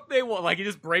the fuck they want." Like, he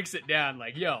just breaks it down,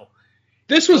 like, "Yo,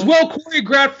 this was well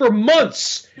choreographed for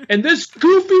months, and this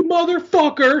goofy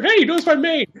motherfucker, hey, notice my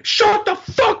name, shut the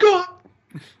fuck up."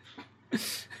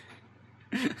 It's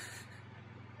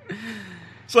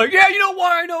like, "Yeah, you know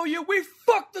why I know you? We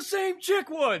fucked the same chick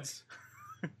once."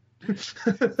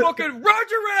 Fucking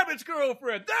Roger Rabbit's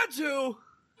girlfriend, that's who.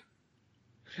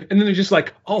 And then they're just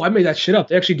like, "Oh, I made that shit up.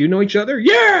 They actually do know each other?"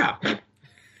 Yeah!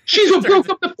 She's what broke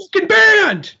up the fucking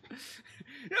band!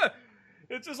 Yeah.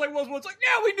 It's just like, it's like,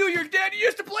 "Yeah, we knew your dad. He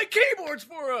used to play keyboards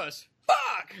for us.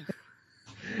 Fuck!"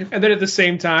 And then at the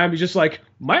same time, he's just like,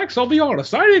 "Max, I'll be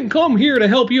honest. I didn't come here to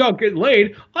help you out getting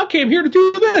laid. I came here to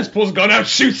do this." Pulls a gun out,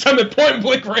 shoots him at point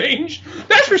blank range.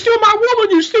 "That's for stealing my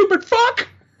woman, you stupid fuck!"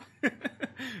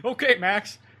 "Okay,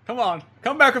 Max. Come on.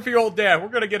 Come back with your old dad. We're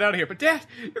going to get out of here." "But Dad,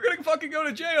 you're going to fucking go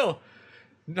to jail."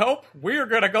 "Nope. We are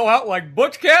going to go out like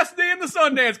Butch Cassidy and the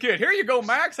Sundance Kid. Here you go,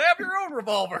 Max. Have your own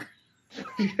revolver."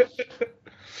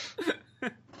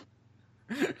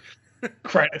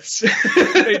 Credits.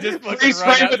 They just fucking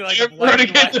run out to like running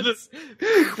into the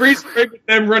freeze frame with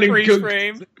them running. Freeze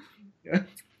frame.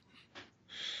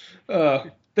 Yeah.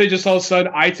 They just all of a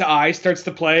sudden Eye to Eye starts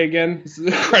to play again.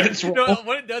 The credits roll. No,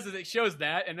 what it does is it shows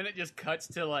that, and then it just cuts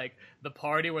to like the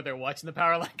party where they're watching the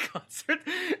Powerline concert,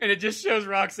 and it just shows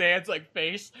Roxanne's like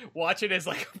face watching as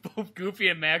like both Goofy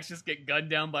and Max just get gunned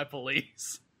down by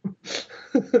police. And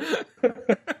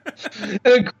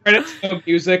then credits, no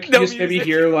music. You just maybe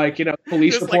hear like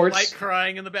police just reports. Like light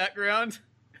crying in the background.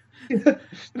 And at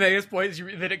this point,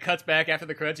 then it cuts back after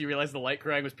the credits. You realize the light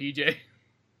crying was PJ.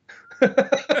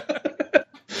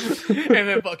 And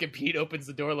then fucking Pete opens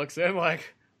the door, looks in,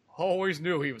 like, "Always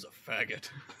knew he was a faggot."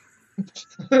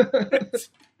 But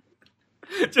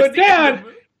Dad,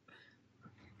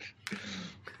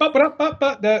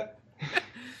 that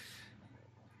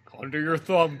under your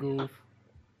thumb, Goof.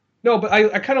 No, but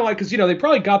I kind of like, because they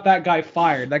probably got that guy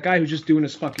fired. That guy who's just doing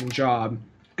his fucking job.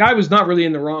 Guy was not really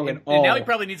in the wrong at all. And now he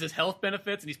probably needs his health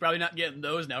benefits, and he's probably not getting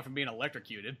those now from being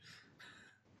electrocuted.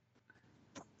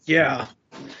 Yeah.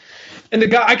 And the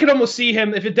guy, I could almost see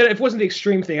him, if it wasn't the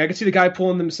extreme thing, I could see the guy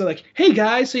pulling them, so like, "Hey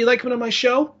guys, so you like coming on my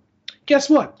show? Guess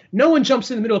what? No one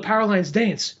jumps in the middle of Powerline's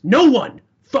dance. No one.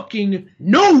 Fucking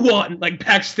no one." Like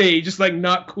backstage, just like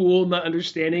not cool, not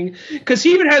understanding. Because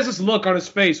he even has this look on his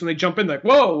face when they jump in, like,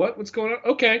 "Whoa, what's going on?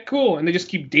 Okay, cool." And they just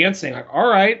keep dancing, like, "All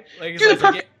right." Like, do the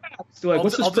perfect act.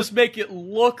 Like, I'll just make it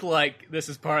look like this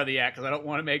is part of the act, because I don't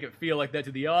want to make it feel like that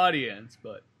to the audience,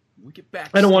 but we get back.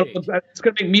 I don't want to look bad. It's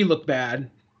going to make me look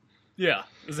bad. Yeah,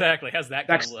 exactly. Has that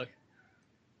kind of look.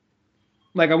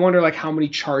 Like, I wonder, like, how many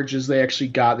charges they actually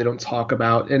got they don't talk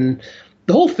about. And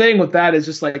the whole thing with that is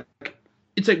just, like,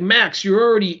 it's like, Max, you're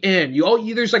already in.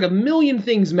 There's, like, a million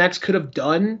things Max could have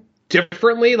done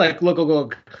differently. Like,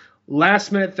 look.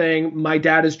 Last minute thing, my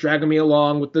dad is dragging me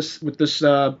along with this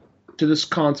to this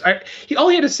concert. All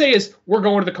he had to say is, "We're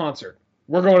going to the concert.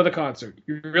 We're going to the concert."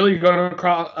 "You're really going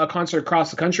to a concert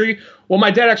across the country?" "Well, my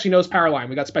dad actually knows Powerline.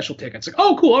 We got special tickets." Like,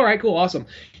 "Oh, cool. All right, cool. Awesome."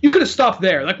 You could have stopped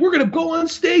there. Like, "We're going to go on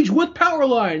stage with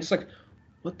Powerline." It's like,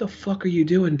 what the fuck are you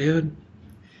doing, dude?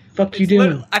 Fuck you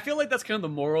doing? I feel like that's kind of the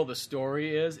moral of the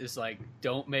story is like,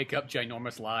 don't make up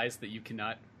ginormous lies that you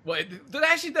cannot. Well,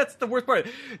 actually, that's the worst part.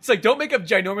 It's like, don't make up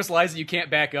ginormous lies that you can't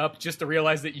back up just to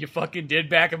realize that you fucking did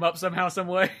back them up somehow, some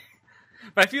way.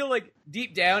 But I feel like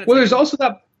deep down, there's also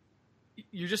that.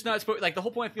 You're just not supposed. Like, the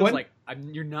whole point feels like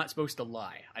you're not supposed to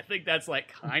lie. I think that's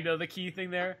like kind of the key thing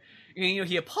there. And,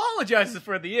 he apologizes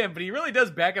for it at the end, but he really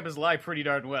does back up his lie pretty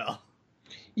darn well.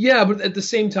 Yeah, but at the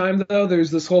same time, though,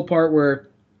 there's this whole part where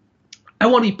I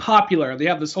want to be popular. They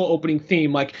have this whole opening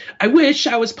theme, like, I wish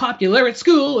I was popular at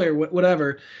school, or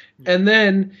whatever. And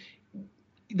then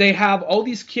they have all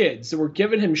these kids that were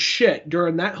giving him shit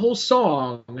during that whole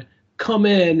song come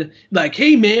in, like,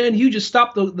 hey, man, you just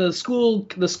stopped the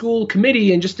school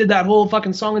committee and just did that whole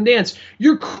fucking song and dance.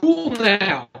 You're cool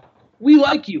now. We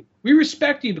like you. We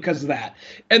respect you because of that.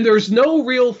 And there's no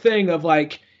real thing of,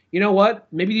 like, you know what?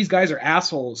 Maybe these guys are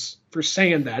assholes for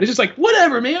saying that. It's just like,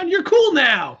 whatever, man. You're cool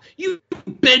now. You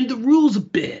bend the rules a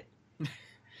bit.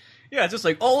 Yeah, it's just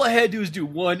like, all I had to do is do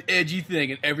one edgy thing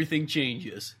and everything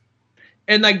changes.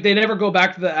 And, like, they never go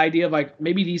back to the idea of, like,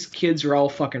 maybe these kids are all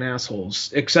fucking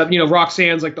assholes. Except, you know,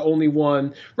 Roxanne's, like, the only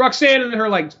one. Roxanne and her,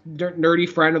 like, nerdy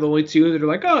friend are the only two that are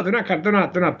like, oh, they're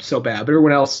not so bad. But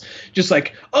everyone else just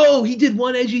like, oh, he did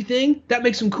one edgy thing? That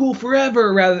makes him cool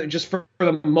forever, rather than just for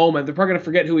the moment. They're probably going to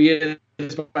forget who he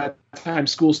is by the time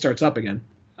school starts up again.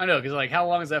 I know, because, like, how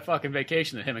long is that fucking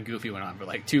vacation that him and Goofy went on? For,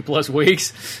 like, 2+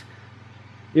 weeks?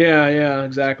 Yeah,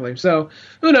 exactly. So,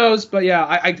 who knows? But, yeah,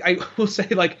 I will say,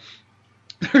 like,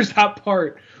 there's that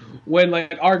part when,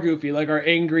 like, our Goofy, like, our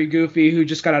angry Goofy who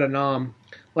just got out of Nam.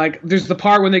 Like, there's the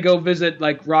part when they go visit,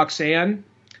 like, Roxanne.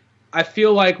 I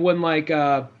feel like when, like,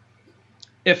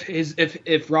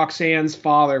 if Roxanne's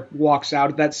father walks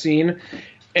out at that scene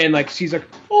and, like, sees, like,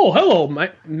 oh, hello,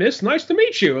 miss, nice to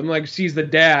meet you. And, like, sees the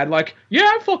dad, like, yeah,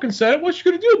 I fucking said it. What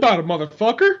you gonna do about it,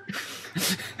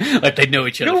 motherfucker? Like, they know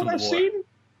each other You know from what the I've war. seen?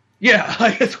 Yeah,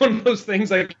 like, it's one of those things,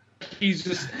 like, he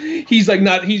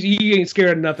ain't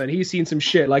scared of nothing. He's seen some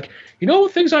shit. Like, you know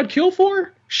what things I'd kill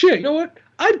for? Shit, you know what?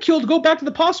 I'd kill to go back to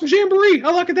the Possum Jamboree.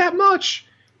 I like it that much.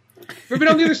 Ever been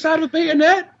on the other side of a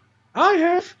bayonet? I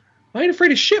have. I ain't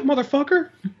afraid of shit, motherfucker.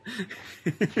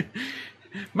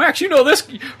 Max, you know this.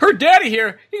 Her daddy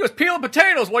here, he was peeling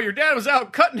potatoes while your dad was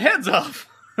out cutting heads off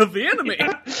of the enemy.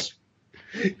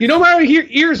 You know how many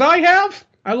ears I have?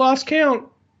 I lost count.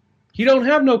 You don't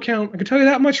have no count. I can tell you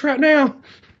that much right now.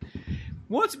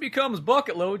 Once it becomes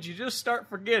bucket loads, you just start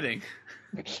forgetting.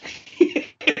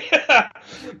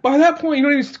 By that point, you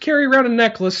don't even carry around a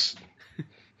necklace.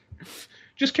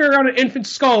 Just carry around an infant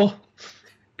skull.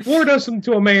 War does something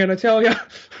to a man, I tell you.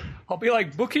 I'll be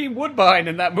like Bokeem Woodbine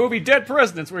in that movie Dead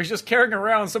Presidents, where he's just carrying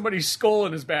around somebody's skull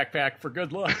in his backpack for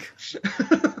good luck.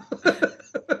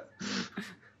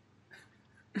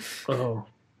 Oh.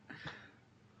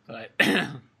 But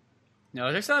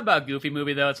no, there's something about Goofy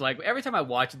movie though. It's like every time I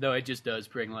watch it though, it just does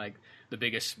bring like the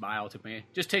biggest smile to me.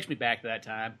 It just takes me back to that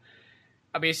time.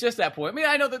 I mean, it's just that point. I mean,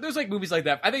 I know that there's like movies like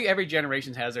that. I think every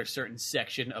generation has their certain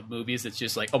section of movies that's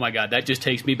just like, oh my god, that just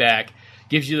takes me back,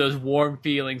 gives you those warm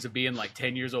feelings of being like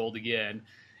 10 years old again,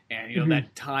 and you know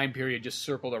that time period just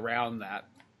circled around that.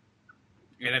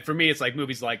 And for me, it's like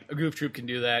movies like A Goof Troop can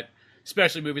do that,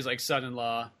 especially movies like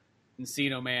Son-in-Law,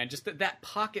 Encino Man, just that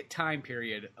pocket time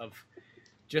period of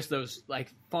just those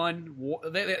like fun,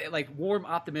 like warm,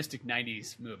 optimistic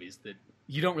 90s movies that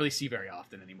you don't really see very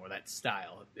often anymore, that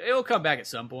style. It'll come back at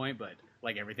some point, but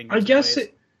like everything goes I guess ways.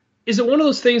 Is it one of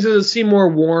those things that seem more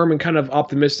warm and kind of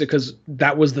optimistic because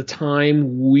that was the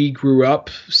time we grew up,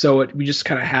 so we just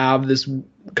kind of have this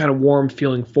kind of warm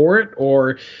feeling for it?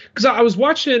 Or because I was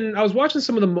watching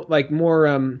some of the like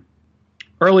more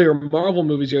earlier Marvel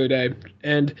movies the other day,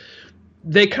 and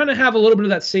they kind of have a little bit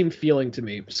of that same feeling to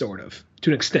me, sort of,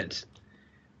 to an extent.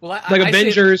 Well, Like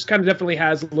Avengers kind of definitely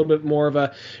has a little bit more of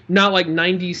a, not like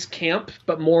 90s camp,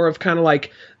 but more of kind of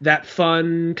like that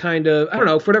fun kind of, I don't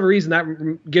know, for whatever reason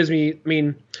that gives me, I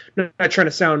mean, I'm not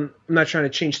trying to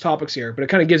change topics here, but it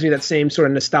kind of gives me that same sort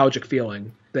of nostalgic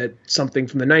feeling that something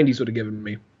from the 90s would have given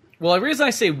me. Well, the reason I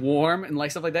say warm and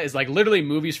like stuff like that is like literally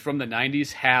movies from the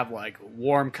 90s have like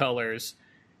warm colors.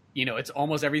 You know, it's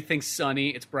almost everything sunny.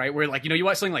 It's bright. Where, like, you know, you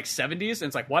watch something like 70s, and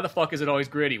it's like, why the fuck is it always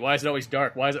gritty? Why is it always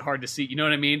dark? Why is it hard to see? You know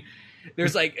what I mean?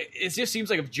 There's, like, it just seems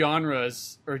like of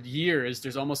genres or years,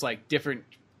 there's almost, like, different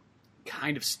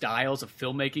kind of styles of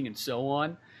filmmaking and so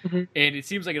on. Mm-hmm. And it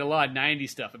seems like in a lot of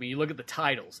 90s stuff, I mean, you look at the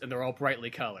titles, and they're all brightly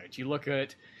colored. You look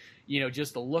at, you know,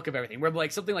 just the look of everything. Where,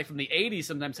 like, something like from the 80s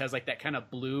sometimes has, like, that kind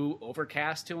of blue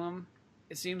overcast to them,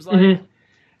 it seems like. Mm-hmm.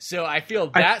 So I feel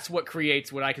that's what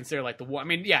creates what I consider like the warm. I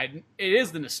mean, yeah, it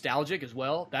is the nostalgic as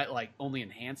well. That like only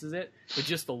enhances it. But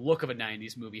just the look of a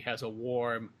 90s movie has a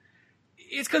warm...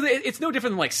 It's because it's no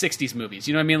different than like 60s movies.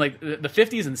 You know what I mean? Like the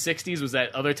 50s and 60s was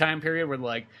that other time period where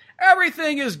like,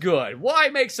 everything is good. Why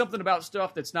make something about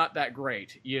stuff that's not that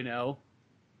great, you know?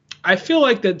 I feel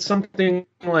like that something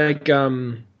like...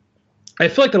 I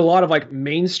feel like that a lot of like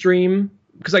mainstream...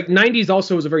 Because like 90s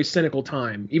also was a very cynical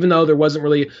time. Even though there wasn't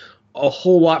really a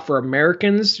whole lot for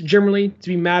Americans generally to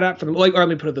be mad at. For the, like, or let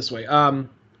me put it this way: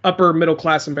 upper middle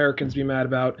class Americans to be mad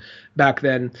about back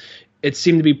then. It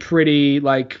seemed to be pretty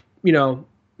like, you know,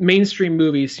 mainstream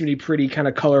movies seemed to be pretty kind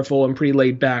of colorful and pretty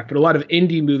laid back, but a lot of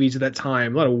indie movies at that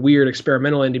time, a lot of weird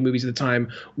experimental indie movies at the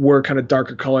time, were kind of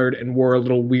darker colored and were a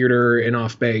little weirder and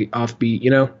offbeat, you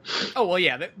know? Oh, well,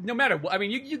 yeah. No matter what, I mean,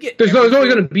 you get. There's always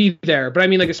going to be there, but I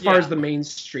mean, like, as far as the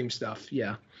mainstream stuff,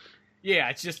 yeah. Yeah,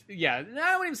 it's just, I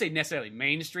wouldn't even say necessarily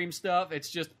mainstream stuff. It's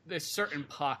just this certain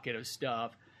pocket of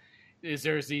stuff.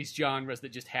 There's these genres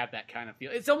that just have that kind of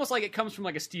feel. It's almost like it comes from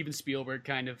like a Steven Spielberg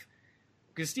kind of,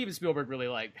 because Steven Spielberg really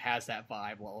like has that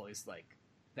vibe, always like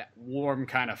that warm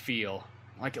kind of feel.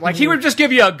 Like he would just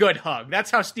give you a good hug.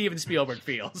 That's how Steven Spielberg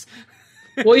feels.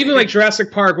 Well, even like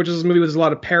Jurassic Park, which is a movie with a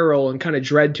lot of peril and kind of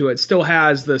dread to it, still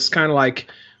has this kind of like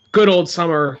good old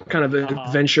summer kind of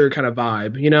adventure kind of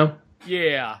vibe, you know?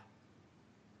 Yeah.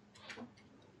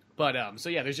 But, so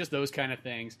yeah, there's just those kind of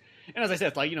things. And as I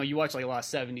said, like, you know, you watch like a lot of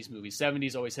 70s movies.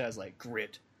 70s always has like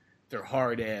grit, their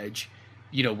hard edge.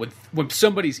 You know, when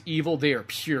somebody's evil, they are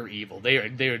pure evil. They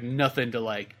are nothing to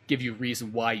like give you a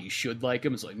reason why you should like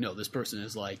them. It's like, no, this person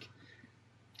is like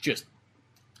just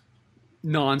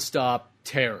nonstop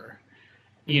terror.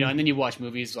 You know, and then you watch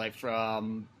movies like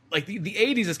from like the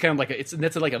 80s is kind of like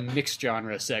that's like a mixed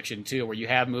genre section too, where you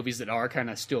have movies that are kind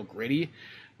of still gritty,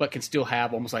 but can still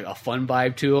have almost like a fun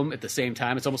vibe to them at the same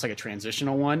time. It's almost like a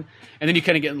transitional one. And then you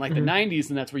kind of get in like the 90s,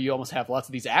 and that's where you almost have lots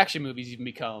of these action movies even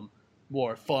become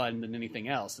more fun than anything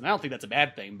else. And I don't think that's a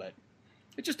bad thing, but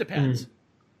it just depends.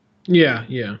 Yeah,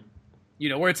 yeah. You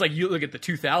know, where it's like you look at the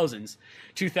 2000s.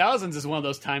 2000s is one of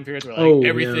those time periods where like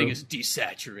everything is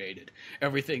desaturated.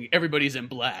 Everybody's in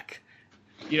black.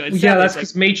 You know, that's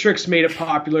because Matrix made it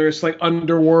popular. It's like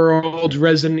Underworld,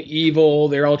 Resident Evil.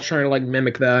 They're all trying to like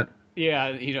mimic that. Yeah,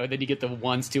 you know, then you get the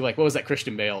ones too, like, what was that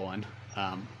Christian Bale one?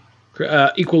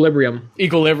 Equilibrium.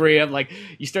 Like,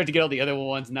 you start to get all the other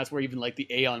ones, and that's where even, like, the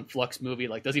Aeon Flux movie,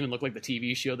 like, doesn't even look like the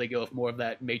TV show. They go with more of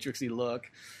that Matrixy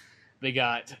look. They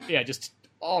got, just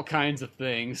all kinds of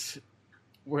things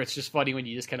where it's just funny when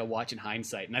you just kind of watch in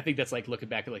hindsight. And I think that's, like, looking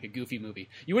back at, like, a Goofy movie.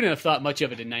 You wouldn't have thought much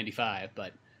of it in 95,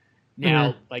 but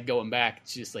now, like, going back,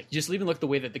 it's just, like, just even look the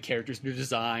way that the characters are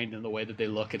designed and the way that they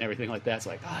look and everything like that. It's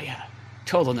like, oh, yeah.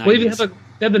 Total 90s. Well,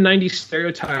 they have the 90s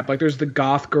stereotype. Like, there's the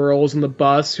goth girls on the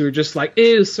bus who are just like,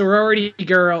 ew, sorority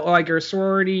girl, like, or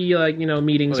sorority, like, you know,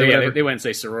 meetings or whatever. They wouldn't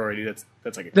say sorority. That's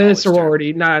like a then it's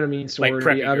sorority. term. No, I don't mean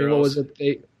sorority. Like I mean, what was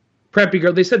it? Preppy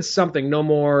girl. They said something. No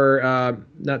more,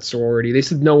 not sorority. They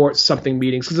said no more something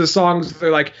meetings. Because the songs,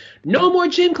 they're like, no more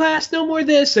gym class, no more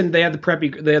this. And they had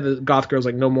the goth girls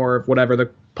like, no more of whatever the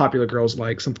popular girls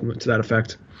like, something to that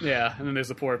effect. Yeah, and then there's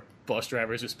the poor bus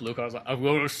drivers just blue cars like, I'm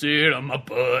going to see it on my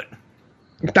butt.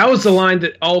 That was the line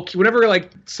that whenever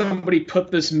like somebody put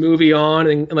this movie on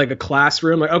in like a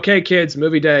classroom, like, okay, kids,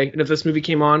 movie day. And if this movie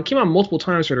came on multiple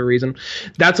times for a reason,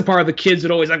 that's a part of the kids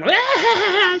that always like, sit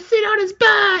on his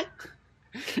butt.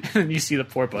 And you see the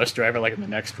poor bus driver like in the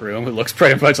next room who looks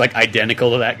pretty much like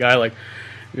identical to that guy, like,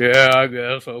 yeah, I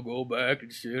guess I'll go back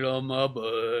and sit on my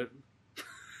butt.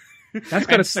 That's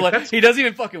kind of he doesn't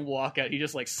even fucking walk out. He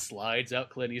just like slides out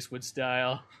Clint Eastwood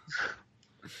style.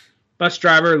 Bus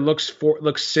driver looks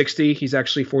 60. He's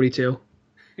actually 42.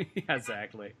 Yeah,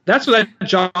 exactly. That's what that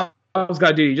job's got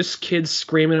to do. Just kids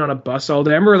screaming on a bus all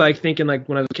day. I remember like thinking like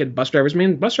when I was a kid, bus drivers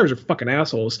are fucking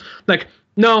assholes. Like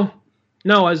no,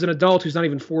 as an adult who's not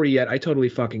even 40 yet, I totally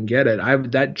fucking get it.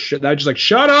 That just like,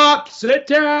 shut up, sit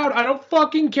down. I don't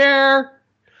fucking care.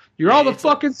 You're all the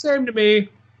fucking same to me.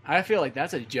 I feel like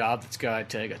that's a job that's got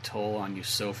to take a toll on you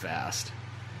so fast.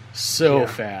 So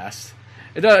fast.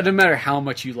 It doesn't matter how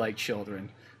much you like children.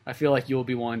 I feel like you'll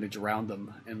be wanting to drown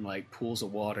them in like pools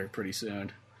of water pretty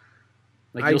soon.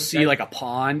 Like you'll see like a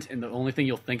pond, and the only thing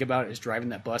you'll think about is driving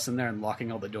that bus in there and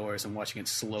locking all the doors and watching it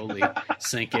slowly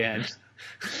sink in.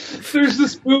 There's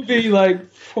this movie, like,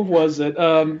 what was it?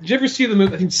 Did you ever see the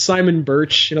movie, I think Simon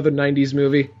Birch, another 90s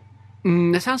movie?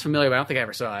 That sounds familiar, but I don't think I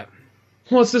ever saw it.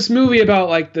 Well, it's this movie about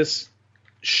like this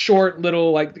short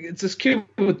little, like, it's this kid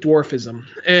with dwarfism,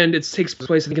 and it takes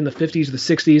place I think in the 50s or the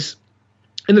 60s.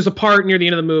 And there's a part near the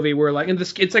end of the movie where like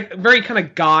it's like very kind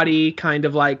of gaudy, kind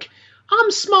of like, I'm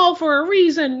small for a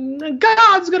reason.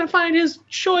 God's gonna find his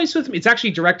choice with me. It's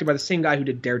actually directed by the same guy who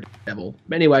did Daredevil.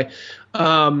 But anyway,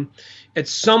 at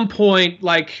some point,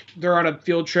 like, they're on a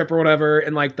field trip or whatever,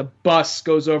 and like the bus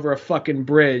goes over a fucking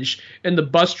bridge, and the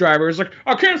bus driver is like,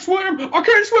 I can't swim.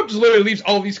 Just literally leaves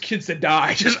all these kids to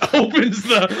die. Just opens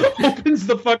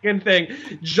the fucking thing,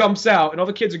 jumps out, and all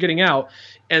the kids are getting out.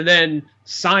 And then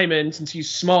Simon, since he's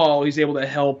small, he's able to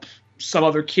help some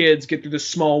other kids get through this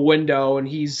small window, and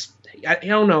he's I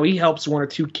don't know, he helps one or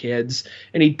two kids,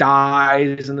 and he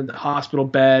dies in the hospital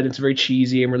bed. It's very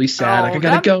cheesy and really sad. Like, I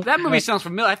gotta go. That movie sounds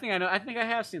familiar. I think I know. I think I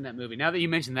have seen that movie. Now that you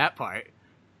mentioned that part.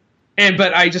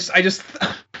 But I just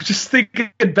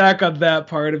thinking back on that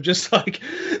part of just like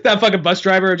that fucking bus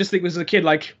driver. I just think was a kid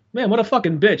like, man, what a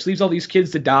fucking bitch. Leaves all these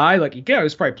kids to die. Like, yeah, I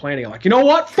was probably planning it. Like, you know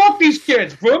what? Fuck these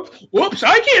kids. Whoops,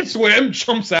 I can't swim.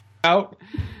 Jumps out.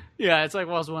 Yeah, it's like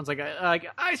one of those ones. Like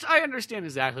I understand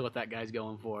exactly what that guy's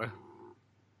going for.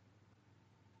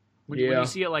 When you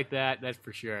see it like that, that's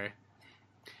for sure. You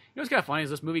know what's kind of funny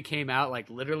is this movie came out like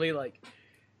literally like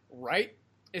right.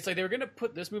 It's like they were going to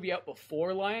put this movie out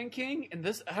before Lion King, and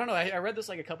this, I don't know, I read this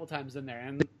like a couple times in there,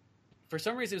 and for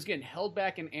some reason it was getting held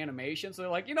back in animation, so they're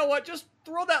like, you know what, just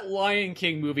throw that Lion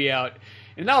King movie out,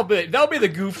 and that'll be the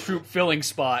Goof Troop filling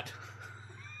spot.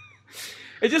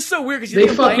 It's just so weird, because you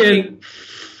think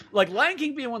Lion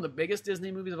King being one of the biggest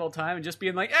Disney movies of all time, and just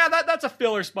being like, that's a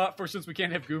filler spot for since we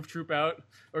can't have Goof Troop out,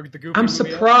 or the Goof. I'm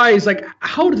surprised, like,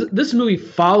 how does this movie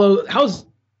follow,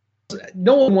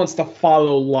 no one wants to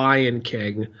follow Lion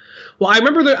King. Well, I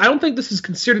remember that I don't think this is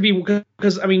considered to be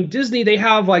because I mean Disney, they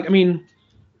have like, I mean,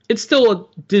 it's still a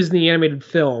Disney animated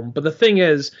film, but the thing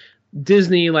is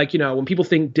Disney, like, you know, when people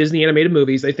think Disney animated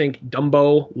movies, they think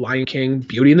Dumbo, Lion King,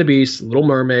 Beauty and the Beast, Little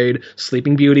Mermaid,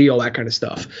 Sleeping Beauty, all that kind of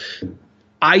stuff.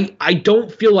 I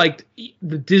don't feel like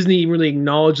the Disney really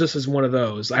acknowledged this as one of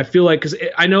those. I feel like, because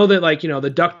I know that, like, you know,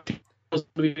 the DuckTales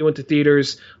movie went to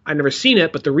theaters. I've never seen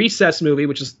it, but the Recess movie,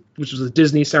 which was a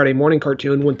Disney Saturday morning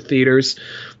cartoon, went to theaters.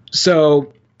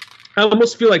 So I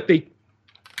almost feel like they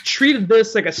treated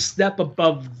this like a step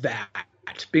above that,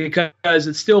 because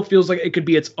it still feels like it could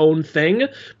be its own thing,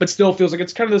 but still feels like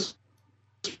it's kind of this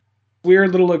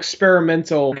weird little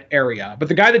experimental area. But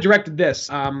the guy that directed this,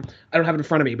 I don't have it in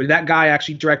front of me, but that guy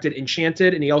actually directed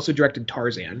Enchanted, and he also directed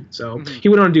Tarzan. So he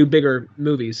went on to do bigger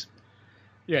movies.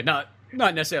 Yeah, not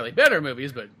necessarily better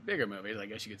movies, but bigger movies, I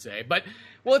guess you could say. But,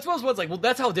 well, it's one of those ones like, well,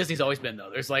 that's how Disney's always been,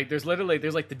 though. There's like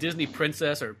the Disney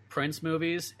princess or prince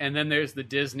movies, and then there's the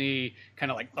Disney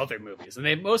kind of like other movies. And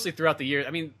they mostly throughout the year, I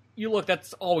mean, you look,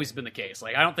 that's always been the case.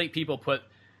 Like, I don't think people put,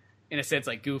 in a sense,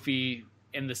 like Goofy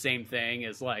in the same thing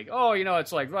as like, oh, you know,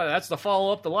 it's like, well, that's the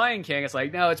follow-up to Lion King. It's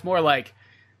like, no, it's more like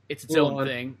it's its own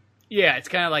thing. Yeah, it's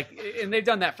kind of like, and they've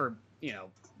done that for, you know,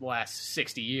 last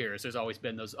 60 years. There's always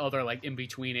been those other like in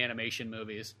between animation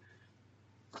movies.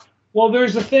 Well,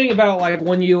 there's a thing about like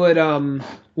when you would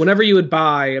whenever you would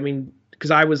buy, I mean,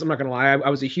 because I'm not gonna lie, I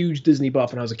was a huge Disney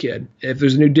buff when I was a kid. If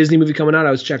there's a new Disney movie coming out,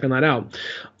 I was checking that out.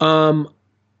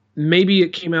 Maybe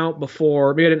it came out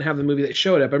before, maybe I didn't have the movie that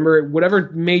showed up. I remember whatever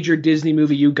major Disney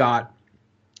movie you got,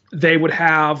 they would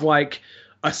have like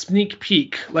a sneak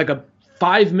peek, like a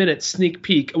 5-minute sneak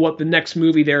peek of what the next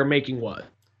movie they were making was.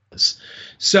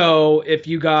 So if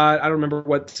you got, I don't remember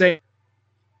what, say,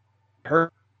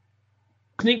 her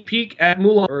sneak peek at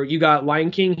Mulan, or you got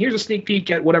Lion King, here's a sneak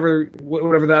peek at whatever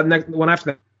that next one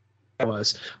after that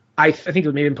was. I think it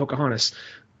was maybe in Pocahontas.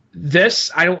 This,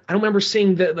 I don't remember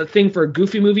seeing the thing for a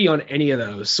Goofy movie on any of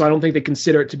those, so I don't think they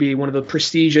consider it to be one of the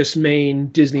prestigious main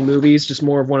Disney movies, just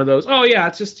more of one of those, oh yeah,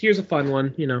 it's just, here's a fun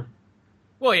one, you know.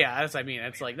 Well, yeah, it's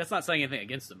like, that's not saying anything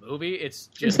against the movie. It's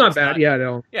not bad. Yeah,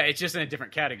 no. Yeah, it's just in a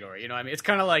different category. You know what I mean? It's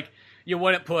kind of like you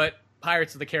wouldn't put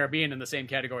Pirates of the Caribbean in the same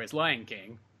category as Lion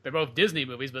King. They're both Disney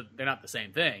movies, but they're not the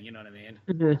same thing. You know what I mean?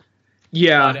 Mm-hmm.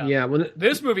 Yeah, but, yeah.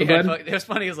 This movie had, it was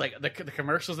funny, is like the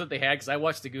commercials that they had, because I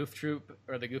watched the Goof Troop,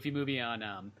 or the Goofy movie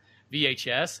on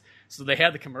VHS, so they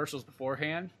had the commercials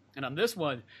beforehand. And on this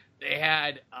one, they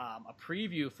had a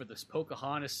preview for this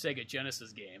Pocahontas Sega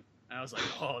Genesis game. And I was like,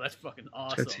 oh, that's fucking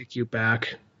awesome. To take you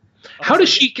back. How does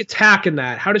she attack in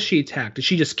that? How does she attack? Does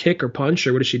she just kick or punch,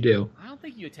 or what does she do? I don't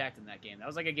think you attacked in that game. That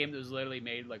was like a game that was literally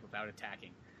made like without attacking.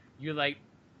 You like,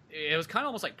 it was kind of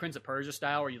almost like Prince of Persia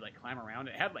style, where you like climb around.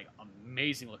 It had like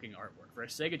amazing looking artwork for a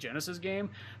Sega Genesis game.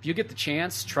 If you get the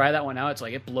chance, try that one out. It's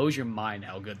like, it blows your mind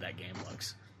how good that game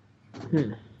looks.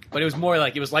 But it was more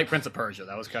like, it was like Prince of Persia.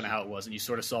 That was kind of how it was. And you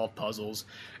sort of solve puzzles,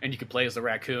 and you could play as the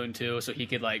raccoon too, so he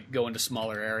could like go into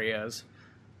smaller areas.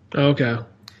 Okay.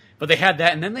 But they had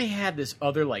that, and then they had this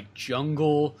other like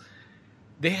jungle.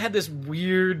 They had this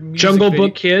weird music Jungle video,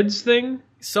 Book Kids thing,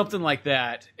 something like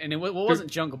that. And it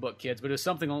wasn't Jungle Book Kids, but it was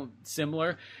something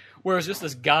similar. Where it was just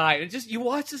this guy, and just, you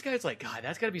watch this guy, it's like, God,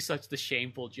 that's got to be such the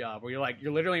shameful job, where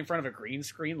you're literally in front of a green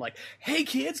screen, like, hey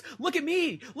kids, look at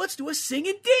me, let's do a sing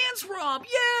and dance romp,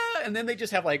 yeah! And then they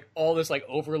just have like all this like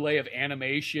overlay of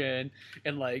animation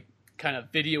and like kind of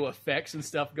video effects and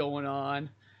stuff going on.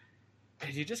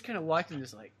 And you just kind of watch and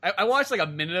just like, I watched like a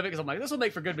minute of it, because I'm like, this will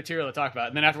make for good material to talk about.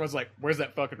 And then afterwards, like, where's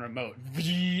that fucking remote?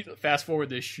 Fast forward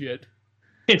this shit.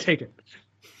 Can't take it.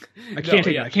 I can't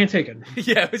take it. I can't take it.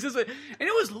 Yeah, it was just and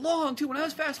it was long too. When I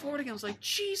was fast forwarding, I was like,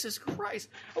 Jesus Christ!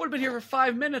 I would have been here for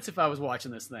 5 minutes if I was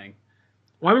watching this thing.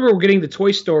 Well, I remember getting the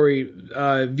Toy Story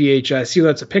VHS. You know,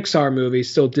 that's a Pixar movie,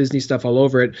 still Disney stuff all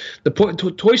over it. The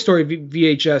Toy Story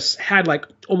VHS had like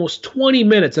almost 20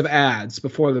 minutes of ads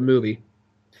before the movie.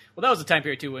 Well, that was the time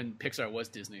period too when Pixar was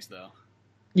Disney's, though.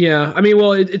 Yeah, I mean,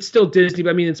 well, it's still Disney,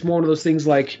 but I mean, it's more one of those things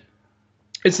like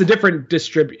it's a different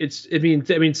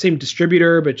same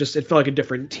distributor, but just it felt like a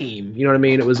different team. You know what I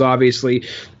mean? It was obviously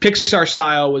Pixar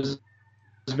style was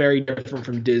very different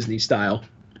from Disney style.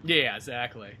 Yeah,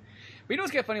 exactly. But you know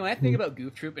what's kind of funny? When I think about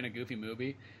Goof Troop in a Goofy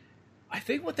movie, I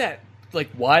think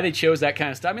why they chose that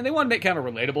kind of stuff. I mean, they wanted to make kind of a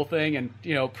relatable thing, and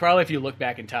you know, probably if you look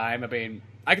back in time, I mean,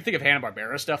 I can think of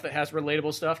Hanna-Barbera stuff that has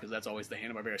relatable stuff because that's always the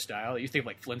Hanna-Barbera style. You think of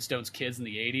like Flintstones kids in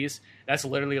the '80s. That's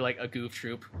literally like a Goof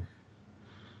Troop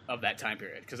of that time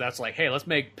period, because that's like, hey, let's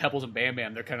make Pebbles and Bam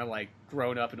Bam. They're kind of like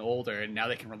grown up and older, and now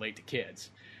they can relate to kids.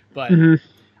 But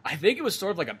I think it was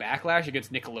sort of like a backlash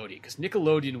against Nickelodeon, because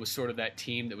Nickelodeon was sort of that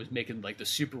team that was making like the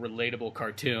super relatable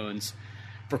cartoons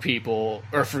for people,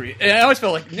 and I always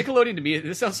felt like Nickelodeon to me,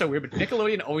 this sounds so weird, but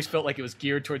Nickelodeon always felt like it was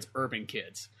geared towards urban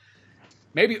kids.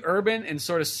 Maybe urban and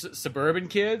sort of suburban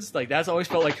kids. Like that's always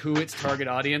felt like who its target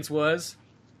audience was.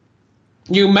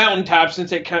 You mountaintops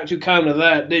didn't take too kind of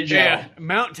that, did you? Yeah,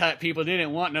 mountaintop people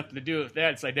didn't want nothing to do with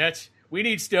that. It's like we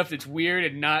need stuff that's weird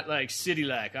and not like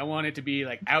city-like. I want it to be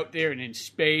like out there and in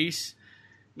space.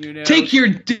 You know, take your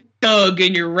Doug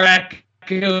and your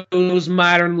Raccoon's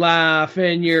Modern Life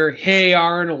and your Hey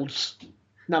Arnold's,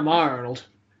 not my Arnold.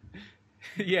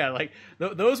 Yeah, like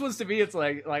those ones to me, it's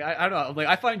like I don't know. Like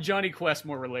I find Johnny Quest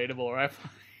more relatable, or I find.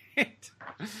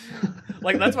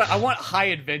 Like that's why I want high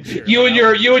adventure. You and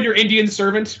your Indian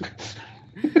servant.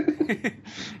 Hey,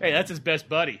 that's his best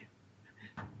buddy.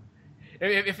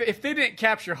 If they didn't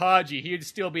capture Haji, he'd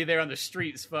still be there on the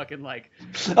streets, fucking like.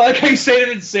 I like how you say they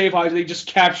didn't save Haji; they just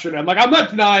captured him. Like I'm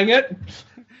not denying it.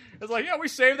 It's like, yeah, we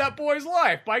saved that boy's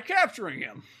life by capturing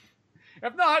him.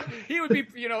 If not, he would be,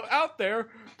 out there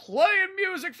playing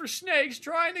music for snakes,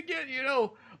 trying to get,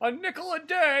 a nickel a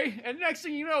day, and next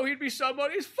thing you know, he'd be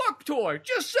somebody's fuck toy.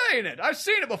 Just saying it. I've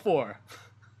seen it before.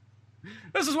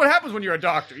 This is what happens when you're a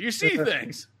doctor. You see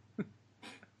things.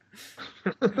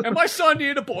 And my son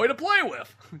needed a boy to play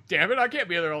with. Damn it, I can't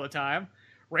be there all the time.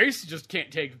 Race just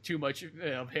can't take too much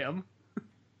of him.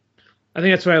 I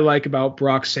think that's what I like about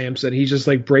Brock Sampson. He's just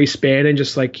like Brace Bannon,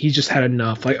 just like he just had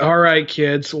enough. Like, all right,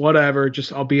 kids, whatever.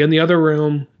 Just I'll be in the other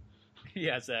room.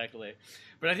 Yeah, exactly.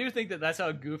 But I do think that's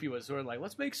how Goofy was, sort of like,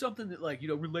 let's make something that like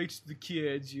relates to the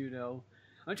kids.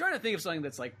 I'm trying to think of something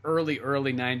that's like early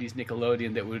 '90s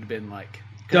Nickelodeon that would have been like.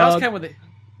 That was kind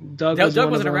of Doug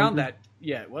wasn't around that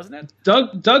yet, wasn't it?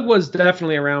 Doug was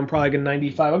definitely around, probably in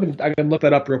 '95. I can look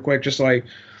that up real quick, just so I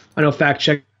know fact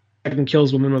check. Checking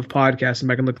Kills Women with podcast,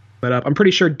 and I can look that up. I'm pretty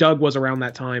sure Doug was around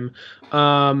that time.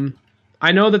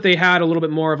 I know that they had a little bit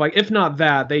more of like, if not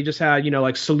that, they just had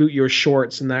like Salute Your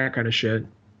Shorts and that kind of shit.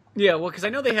 Yeah, well, because I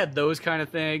know they had those kind of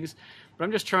things, but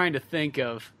I'm just trying to think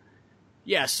of,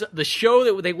 the show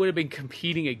that they would have been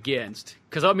competing against.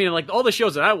 Because I mean, like all the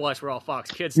shows that I watched were all Fox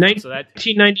Kids stuff.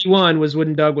 1991 was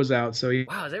when Doug was out. So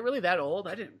wow, is that really that old?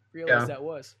 I didn't realize that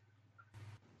was.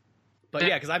 But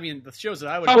yeah, because I mean, the shows that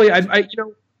I would probably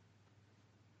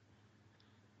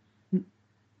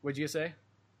What'd you say?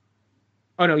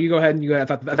 Oh no, you go ahead. I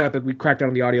thought that we cracked down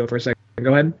on the audio for a second.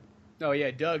 Go ahead. Oh yeah,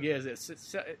 Doug is.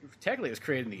 Technically, it was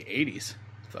created in the '80s. It's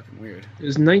fucking weird. It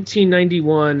was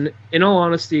 1991. In all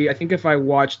honesty, I think if I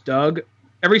watched Doug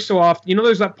every so often,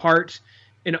 there's that part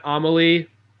in Amelie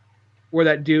where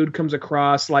that dude comes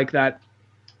across like that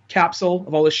capsule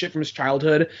of all this shit from his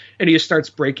childhood, and he just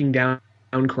starts breaking down,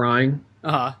 crying.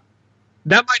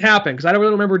 That might happen, because I don't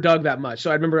really remember Doug that much.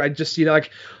 So I just see that,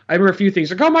 like, I remember a few things.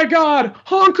 Like, oh my God,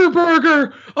 Honker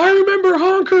Burger! I remember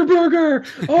Honker Burger!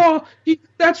 Oh,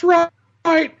 that's right!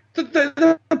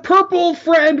 The purple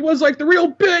friend was, like, the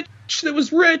real bitch that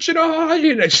was rich, and I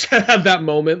just had that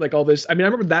moment, like, all this. I mean, I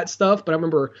remember that stuff, but I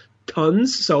remember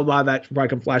tons, so a lot of that probably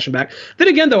come flashing back. Then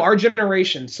again, though, our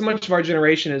generation, so much of our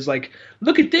generation is like,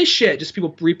 look at this shit! Just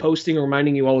people reposting and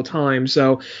reminding you all the time,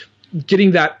 so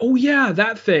getting that, oh yeah,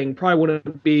 that thing probably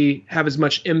wouldn't have as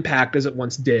much impact as it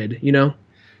once did,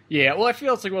 Yeah, well, I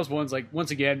feel it's like those ones, like, once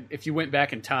again, if you went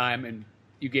back in time and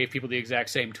you gave people the exact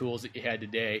same tools that you had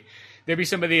today, there'd be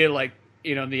somebody like,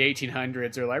 in the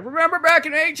 1800s are like, remember back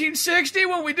in 1860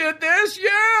 when we did this?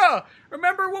 Yeah!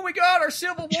 Remember when we got our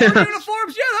Civil War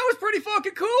uniforms? Yeah, that was pretty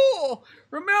fucking cool!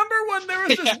 Remember when there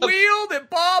was this wheel that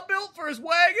Bob built for his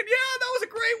wagon? Yeah, that was a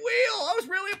great wheel! I was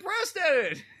really impressed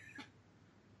at it!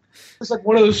 It's like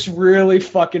one of those really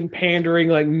fucking pandering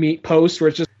like meat posts where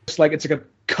it's just like it's like a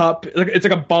cup, it's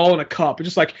like a ball in a cup. It's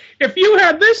just like, if you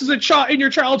had this as a child in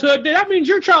your childhood, that means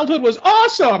your childhood was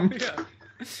awesome. Yeah.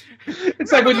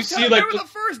 It's like when you see like remember the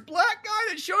first black guy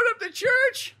that showed up to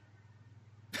church.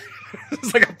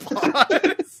 It's like a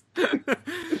pause. Yeah,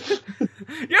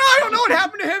 I don't know what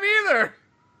happened to him either.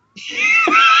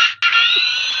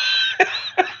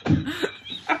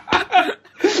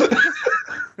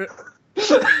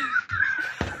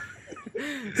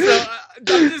 So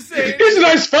I'm just saying, he's a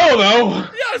nice fellow, though.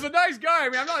 yeah, he's a nice guy. I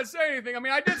mean, I'm not saying anything. I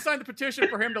mean, I did sign the petition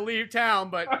for him to leave town,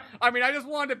 but I mean, I just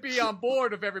wanted to be on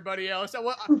board with everybody else.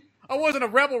 I wasn't a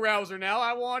rebel rouser now.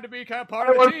 I wanted to be kind of part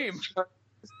of the team.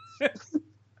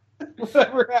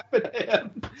 Whatever happened to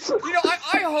him? You know,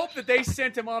 I hope that they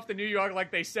sent him off to New York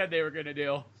like they said they were going to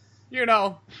do. You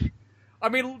know, I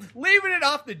mean, leaving it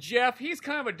off to Jeff, he's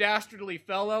kind of a dastardly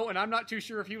fellow, and I'm not too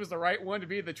sure if he was the right one to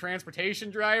be the transportation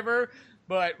driver,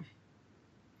 but...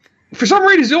 For some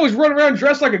reason, he's always running around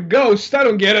dressed like a ghost. I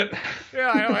don't get it. Yeah,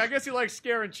 I know. I guess he likes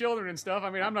scaring children and stuff. I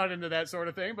mean, I'm not into that sort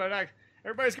of thing, but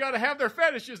everybody's got to have their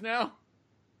fetishes now.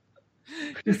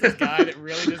 Just this guy that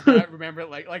really does not remember it.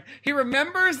 Like he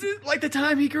remembers it, like the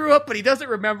time he grew up, but he doesn't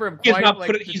remember him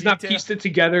quite. He's not pieced it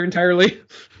together entirely.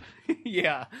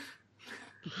 Yeah.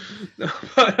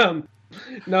 But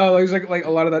no, there's like a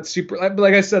lot of that super.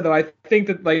 Like I said though, I think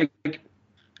that like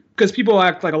because people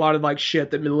act like a lot of like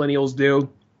shit that millennials do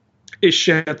is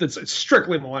shit that's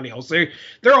strictly millennials.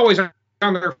 They're always on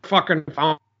their fucking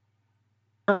phone.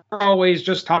 They're always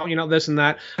just talking, this and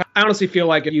that. I honestly feel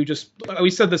like if you just, we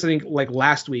said this I think like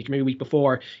last week, maybe a week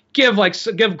before,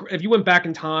 if you went back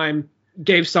in time,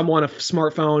 gave someone a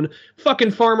smartphone,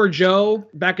 fucking Farmer Joe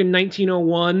back in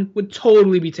 1901 would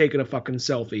totally be taking a fucking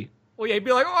selfie. Well, yeah, he'd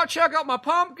be like, "Oh, check out my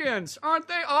pumpkins, aren't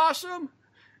they awesome?"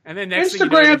 And then next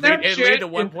Instagram, thing you know, it lead to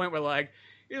one point where like,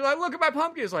 he's like, "Look at my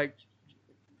pumpkins," like.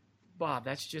 Bob,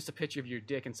 that's just a picture of your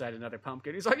dick inside another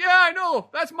pumpkin. He's like, yeah, I know.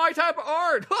 That's my type of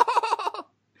art.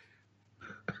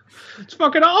 It's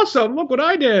fucking awesome. Look what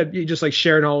I did. You just like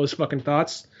sharing all his fucking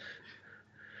thoughts.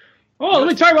 Oh, let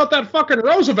me talk about that fucking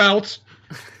Roosevelt.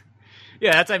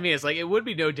 Yeah, that's what I mean. It's like it would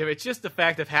be no different. It's just the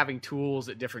fact of having tools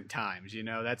at different times.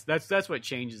 That's what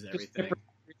changes everything.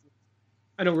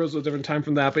 I know Roosevelt's a different time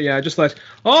from that, but yeah, just like,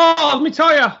 oh, let me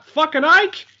tell you, fucking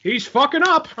Ike, he's fucking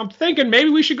up. I'm thinking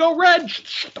maybe we should go red.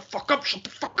 Shut the fuck up. Shut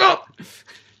the fuck up.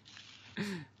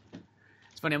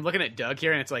 It's funny. I'm looking at Doug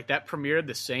here, and it's like that premiered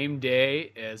the same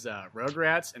day as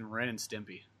Rugrats and Ren and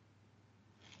Stimpy.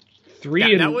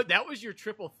 That was your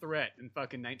triple threat in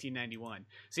fucking 1991.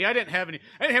 See, I didn't have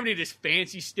any of this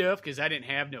fancy stuff because I didn't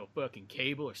have no fucking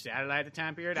cable or satellite at the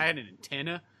time period. I had an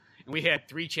antenna, and we had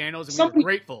 3 channels, and we were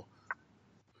grateful.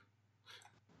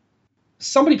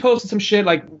 Somebody posted some shit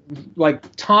like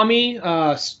Tommy from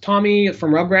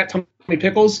Rugrats, Tommy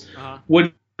Pickles,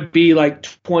 would be like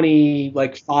 5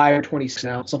 or 26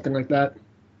 now, something like that.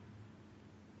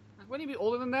 Wouldn't he be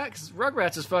older than that? Because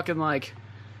Rugrats is fucking like,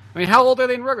 I mean, how old are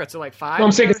they in Rugrats? They're like 5. No,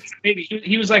 I'm saying maybe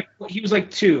he was like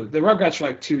 2. The Rugrats were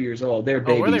like 2 years old. They're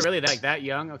babies. Oh, were they really that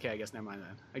young? Okay, I guess never mind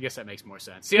then. I guess that makes more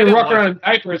sense. See, you're walking around in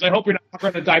diapers. I hope you're not walking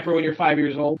around in a diaper when you're 5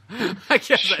 years old. I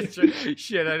guess that's true.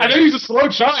 Shit, I know he's a slow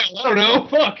child. I don't know.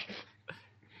 Fuck.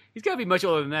 He's got to be much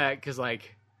older than that because,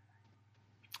 like,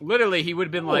 literally, he would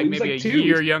have been maybe like a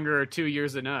year younger or 2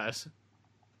 years than us.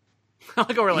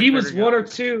 He was 1 or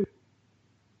 2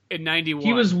 in 91.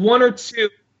 He was 1 or 2.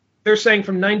 They're saying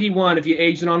from 91, if you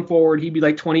aged it on forward, he'd be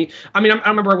like 20. I mean, I don't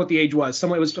remember what the age was. It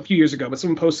was a few years ago, but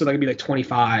someone posted like it'd be like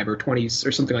 25 or 20s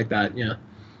or something like that. Yeah.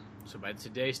 So by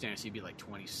today's standards, he'd be like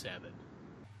 27.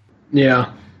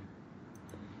 Yeah.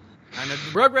 I know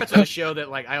Rugrats was a show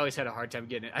that like I always had a hard time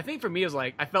getting it. I think for me it was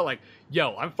like I felt like,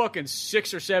 yo, I'm fucking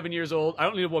 6 or 7 years old. I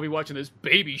don't need to be watching this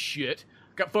baby shit.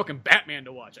 I got fucking Batman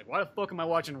to watch. Like, why the fuck am I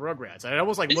watching Rugrats? I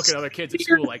almost like look at other kids at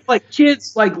school like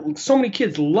kids, like so many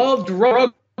kids loved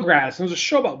Rugrats. And it was a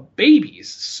show about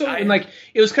babies. And like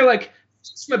it was kind of like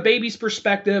from a baby's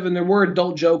perspective, and there were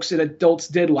adult jokes, and adults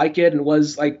did like it, and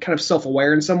was like kind of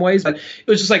self-aware in some ways. But it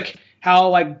was just like how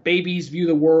like babies view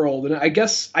the world, and I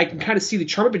guess I can kind of see the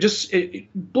charm of it. Just it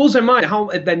blows my mind how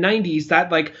at the 90s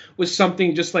that like was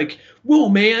something just like, whoa,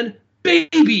 man,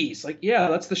 babies. Like, yeah,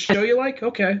 that's the show you like?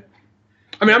 Okay.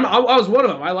 I mean, I was one of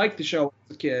them. I liked the show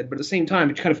as a kid, but at the same time,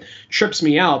 it kind of trips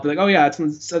me out. Like, oh yeah,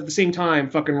 it's at the same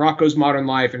time fucking Rocko's Modern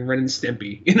Life and Ren and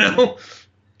Stimpy, you know?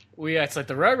 Well, yeah, it's like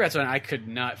the Rugrats one I could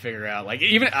not figure out. Like,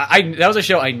 even that was a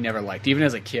show I never liked. Even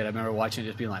as a kid, I remember watching it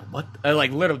just being like, what?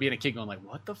 Like, literally being a kid going like,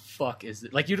 what the fuck is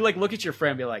this? Like, you'd like look at your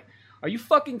friend and be like, are you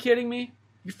fucking kidding me?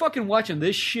 You fucking watching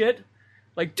this shit?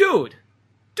 Like, dude,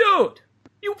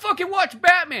 You fucking watch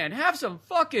Batman. Have some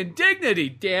fucking dignity,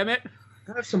 damn it.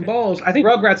 Have some balls. I think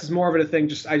Rugrats is more of a thing.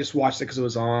 I just watched it because it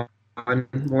was on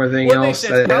more than anything Well, it else. makes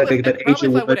sense. Probably that if I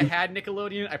would would. have had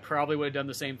Nickelodeon, I probably would have done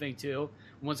the same thing too.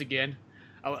 Once again,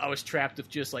 I was trapped with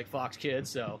just like Fox Kids,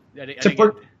 so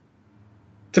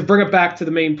To bring it back to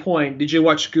the main point, did you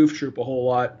watch Goof Troop a whole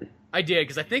lot? I did,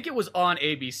 because I think it was on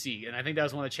ABC, and I think that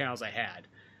was one of the channels I had.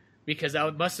 Because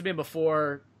that must have been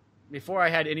before I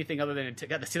had anything other than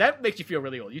antenna. See, that makes you feel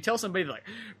really old. You tell somebody, like,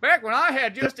 back when I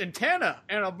had just antenna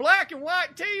and a black and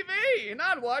white TV, and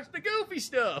I'd watch the goofy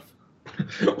stuff.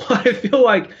 Well, I feel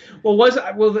like,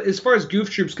 as far as Goof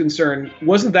Troop's concerned,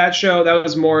 wasn't that show, that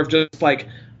was more of just, like,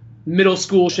 middle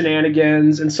school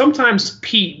shenanigans, and sometimes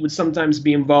Pete would sometimes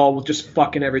be involved with just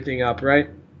fucking everything up, right?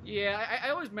 Yeah, I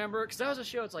always remember, because that was a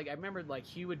show, it's like, I remember, like,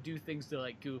 he would do things to,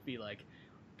 like, Goofy, like,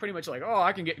 pretty much like, oh,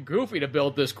 I can get Goofy to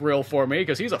build this grill for me,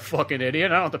 because he's a fucking idiot,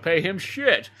 and I don't have to pay him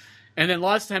shit. And then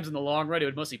lots of times in the long run, it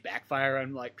would mostly backfire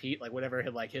on, like, Pete, like, whatever,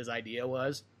 like, his idea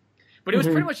was. But it was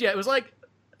pretty much, it was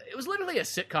literally a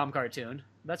sitcom cartoon.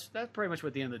 That's pretty much what,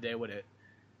 at the end of the day, what it...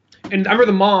 And I remember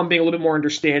the mom being a little bit more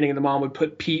understanding, and the mom would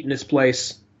put Pete in his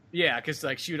place. Yeah, because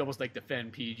like she would almost like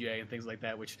defend PJ and things like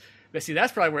that. Which, see,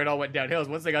 that's probably where it all went downhill. Is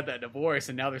once they got that divorce,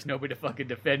 and now there's nobody to fucking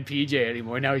defend PJ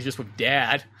anymore. Now he's just with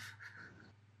Dad.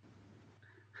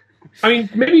 I mean,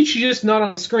 maybe she's just not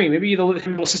on screen. Maybe the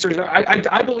little sisters.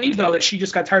 I believe though that she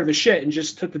just got tired of his shit and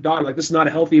just took the daughter. Like, this is not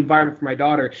a healthy environment for my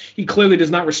daughter. He clearly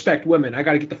does not respect women. I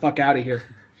got to get the fuck out of here.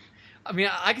 I mean,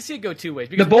 I can see it go two ways.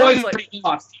 Because the boys like,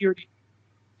 lost.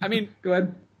 I mean, go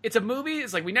ahead. It's a movie.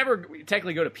 It's like we never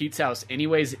technically go to Pete's house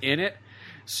anyways in it.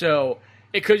 So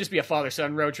it could just be a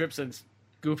father-son road trip since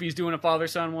Goofy's doing a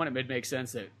father-son one. It would make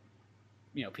sense that,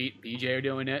 you know, Pete and PJ are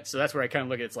doing it. So that's where I kind of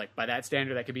look at it. It's like, by that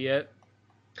standard, that could be it.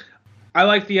 I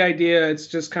like the idea. It's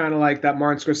just kind of like that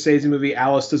Martin Scorsese movie,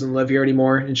 Alice Doesn't Live Here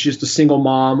Anymore, and she's just a single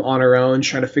mom on her own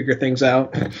trying to figure things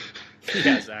out.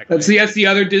 Yeah, exactly. That's the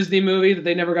other Disney movie that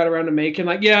they never got around to making.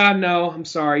 Like, yeah, no, I'm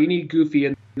sorry. You need Goofy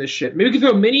in this shit. Maybe we could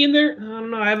throw Minnie in there? I don't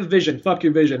know. I have a vision. Fuck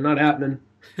your vision. Not happening.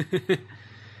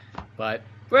 But,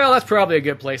 well, that's probably a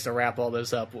good place to wrap all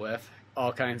this up with.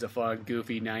 All kinds of fun,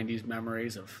 goofy 90s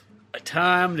memories of a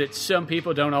time that some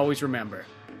people don't always remember.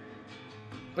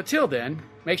 But till then,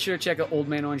 make sure to check out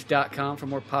oldmanorange.com for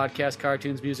more podcasts,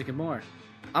 cartoons, music, and more.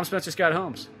 I'm Spencer Scott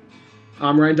Holmes.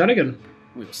 I'm Ryan Dunnigan.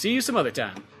 We will see you some other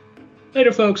time.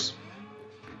 Later, folks.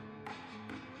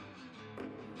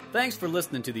 Thanks for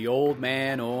listening to the Old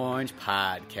Man Orange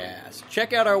podcast.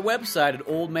 Check out our website at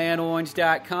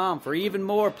oldmanorange.com for even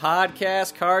more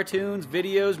podcasts, cartoons,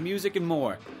 videos, music, and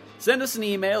more. Send us an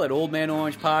email at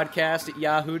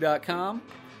oldmanorangepodcast@yahoo.com.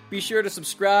 Be sure to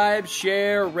subscribe,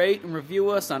 share, rate, and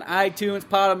review us on iTunes,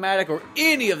 Podomatic, or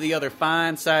any of the other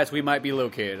fine sites we might be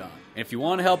located on. And if you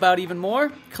want to help out even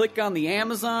more, click on the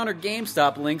Amazon or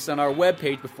GameStop links on our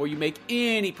webpage before you make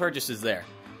any purchases there.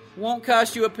 Won't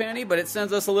cost you a penny, but it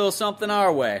sends us a little something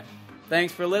our way.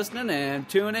 Thanks for listening, and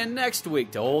tune in next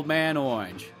week to Old Man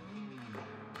Orange.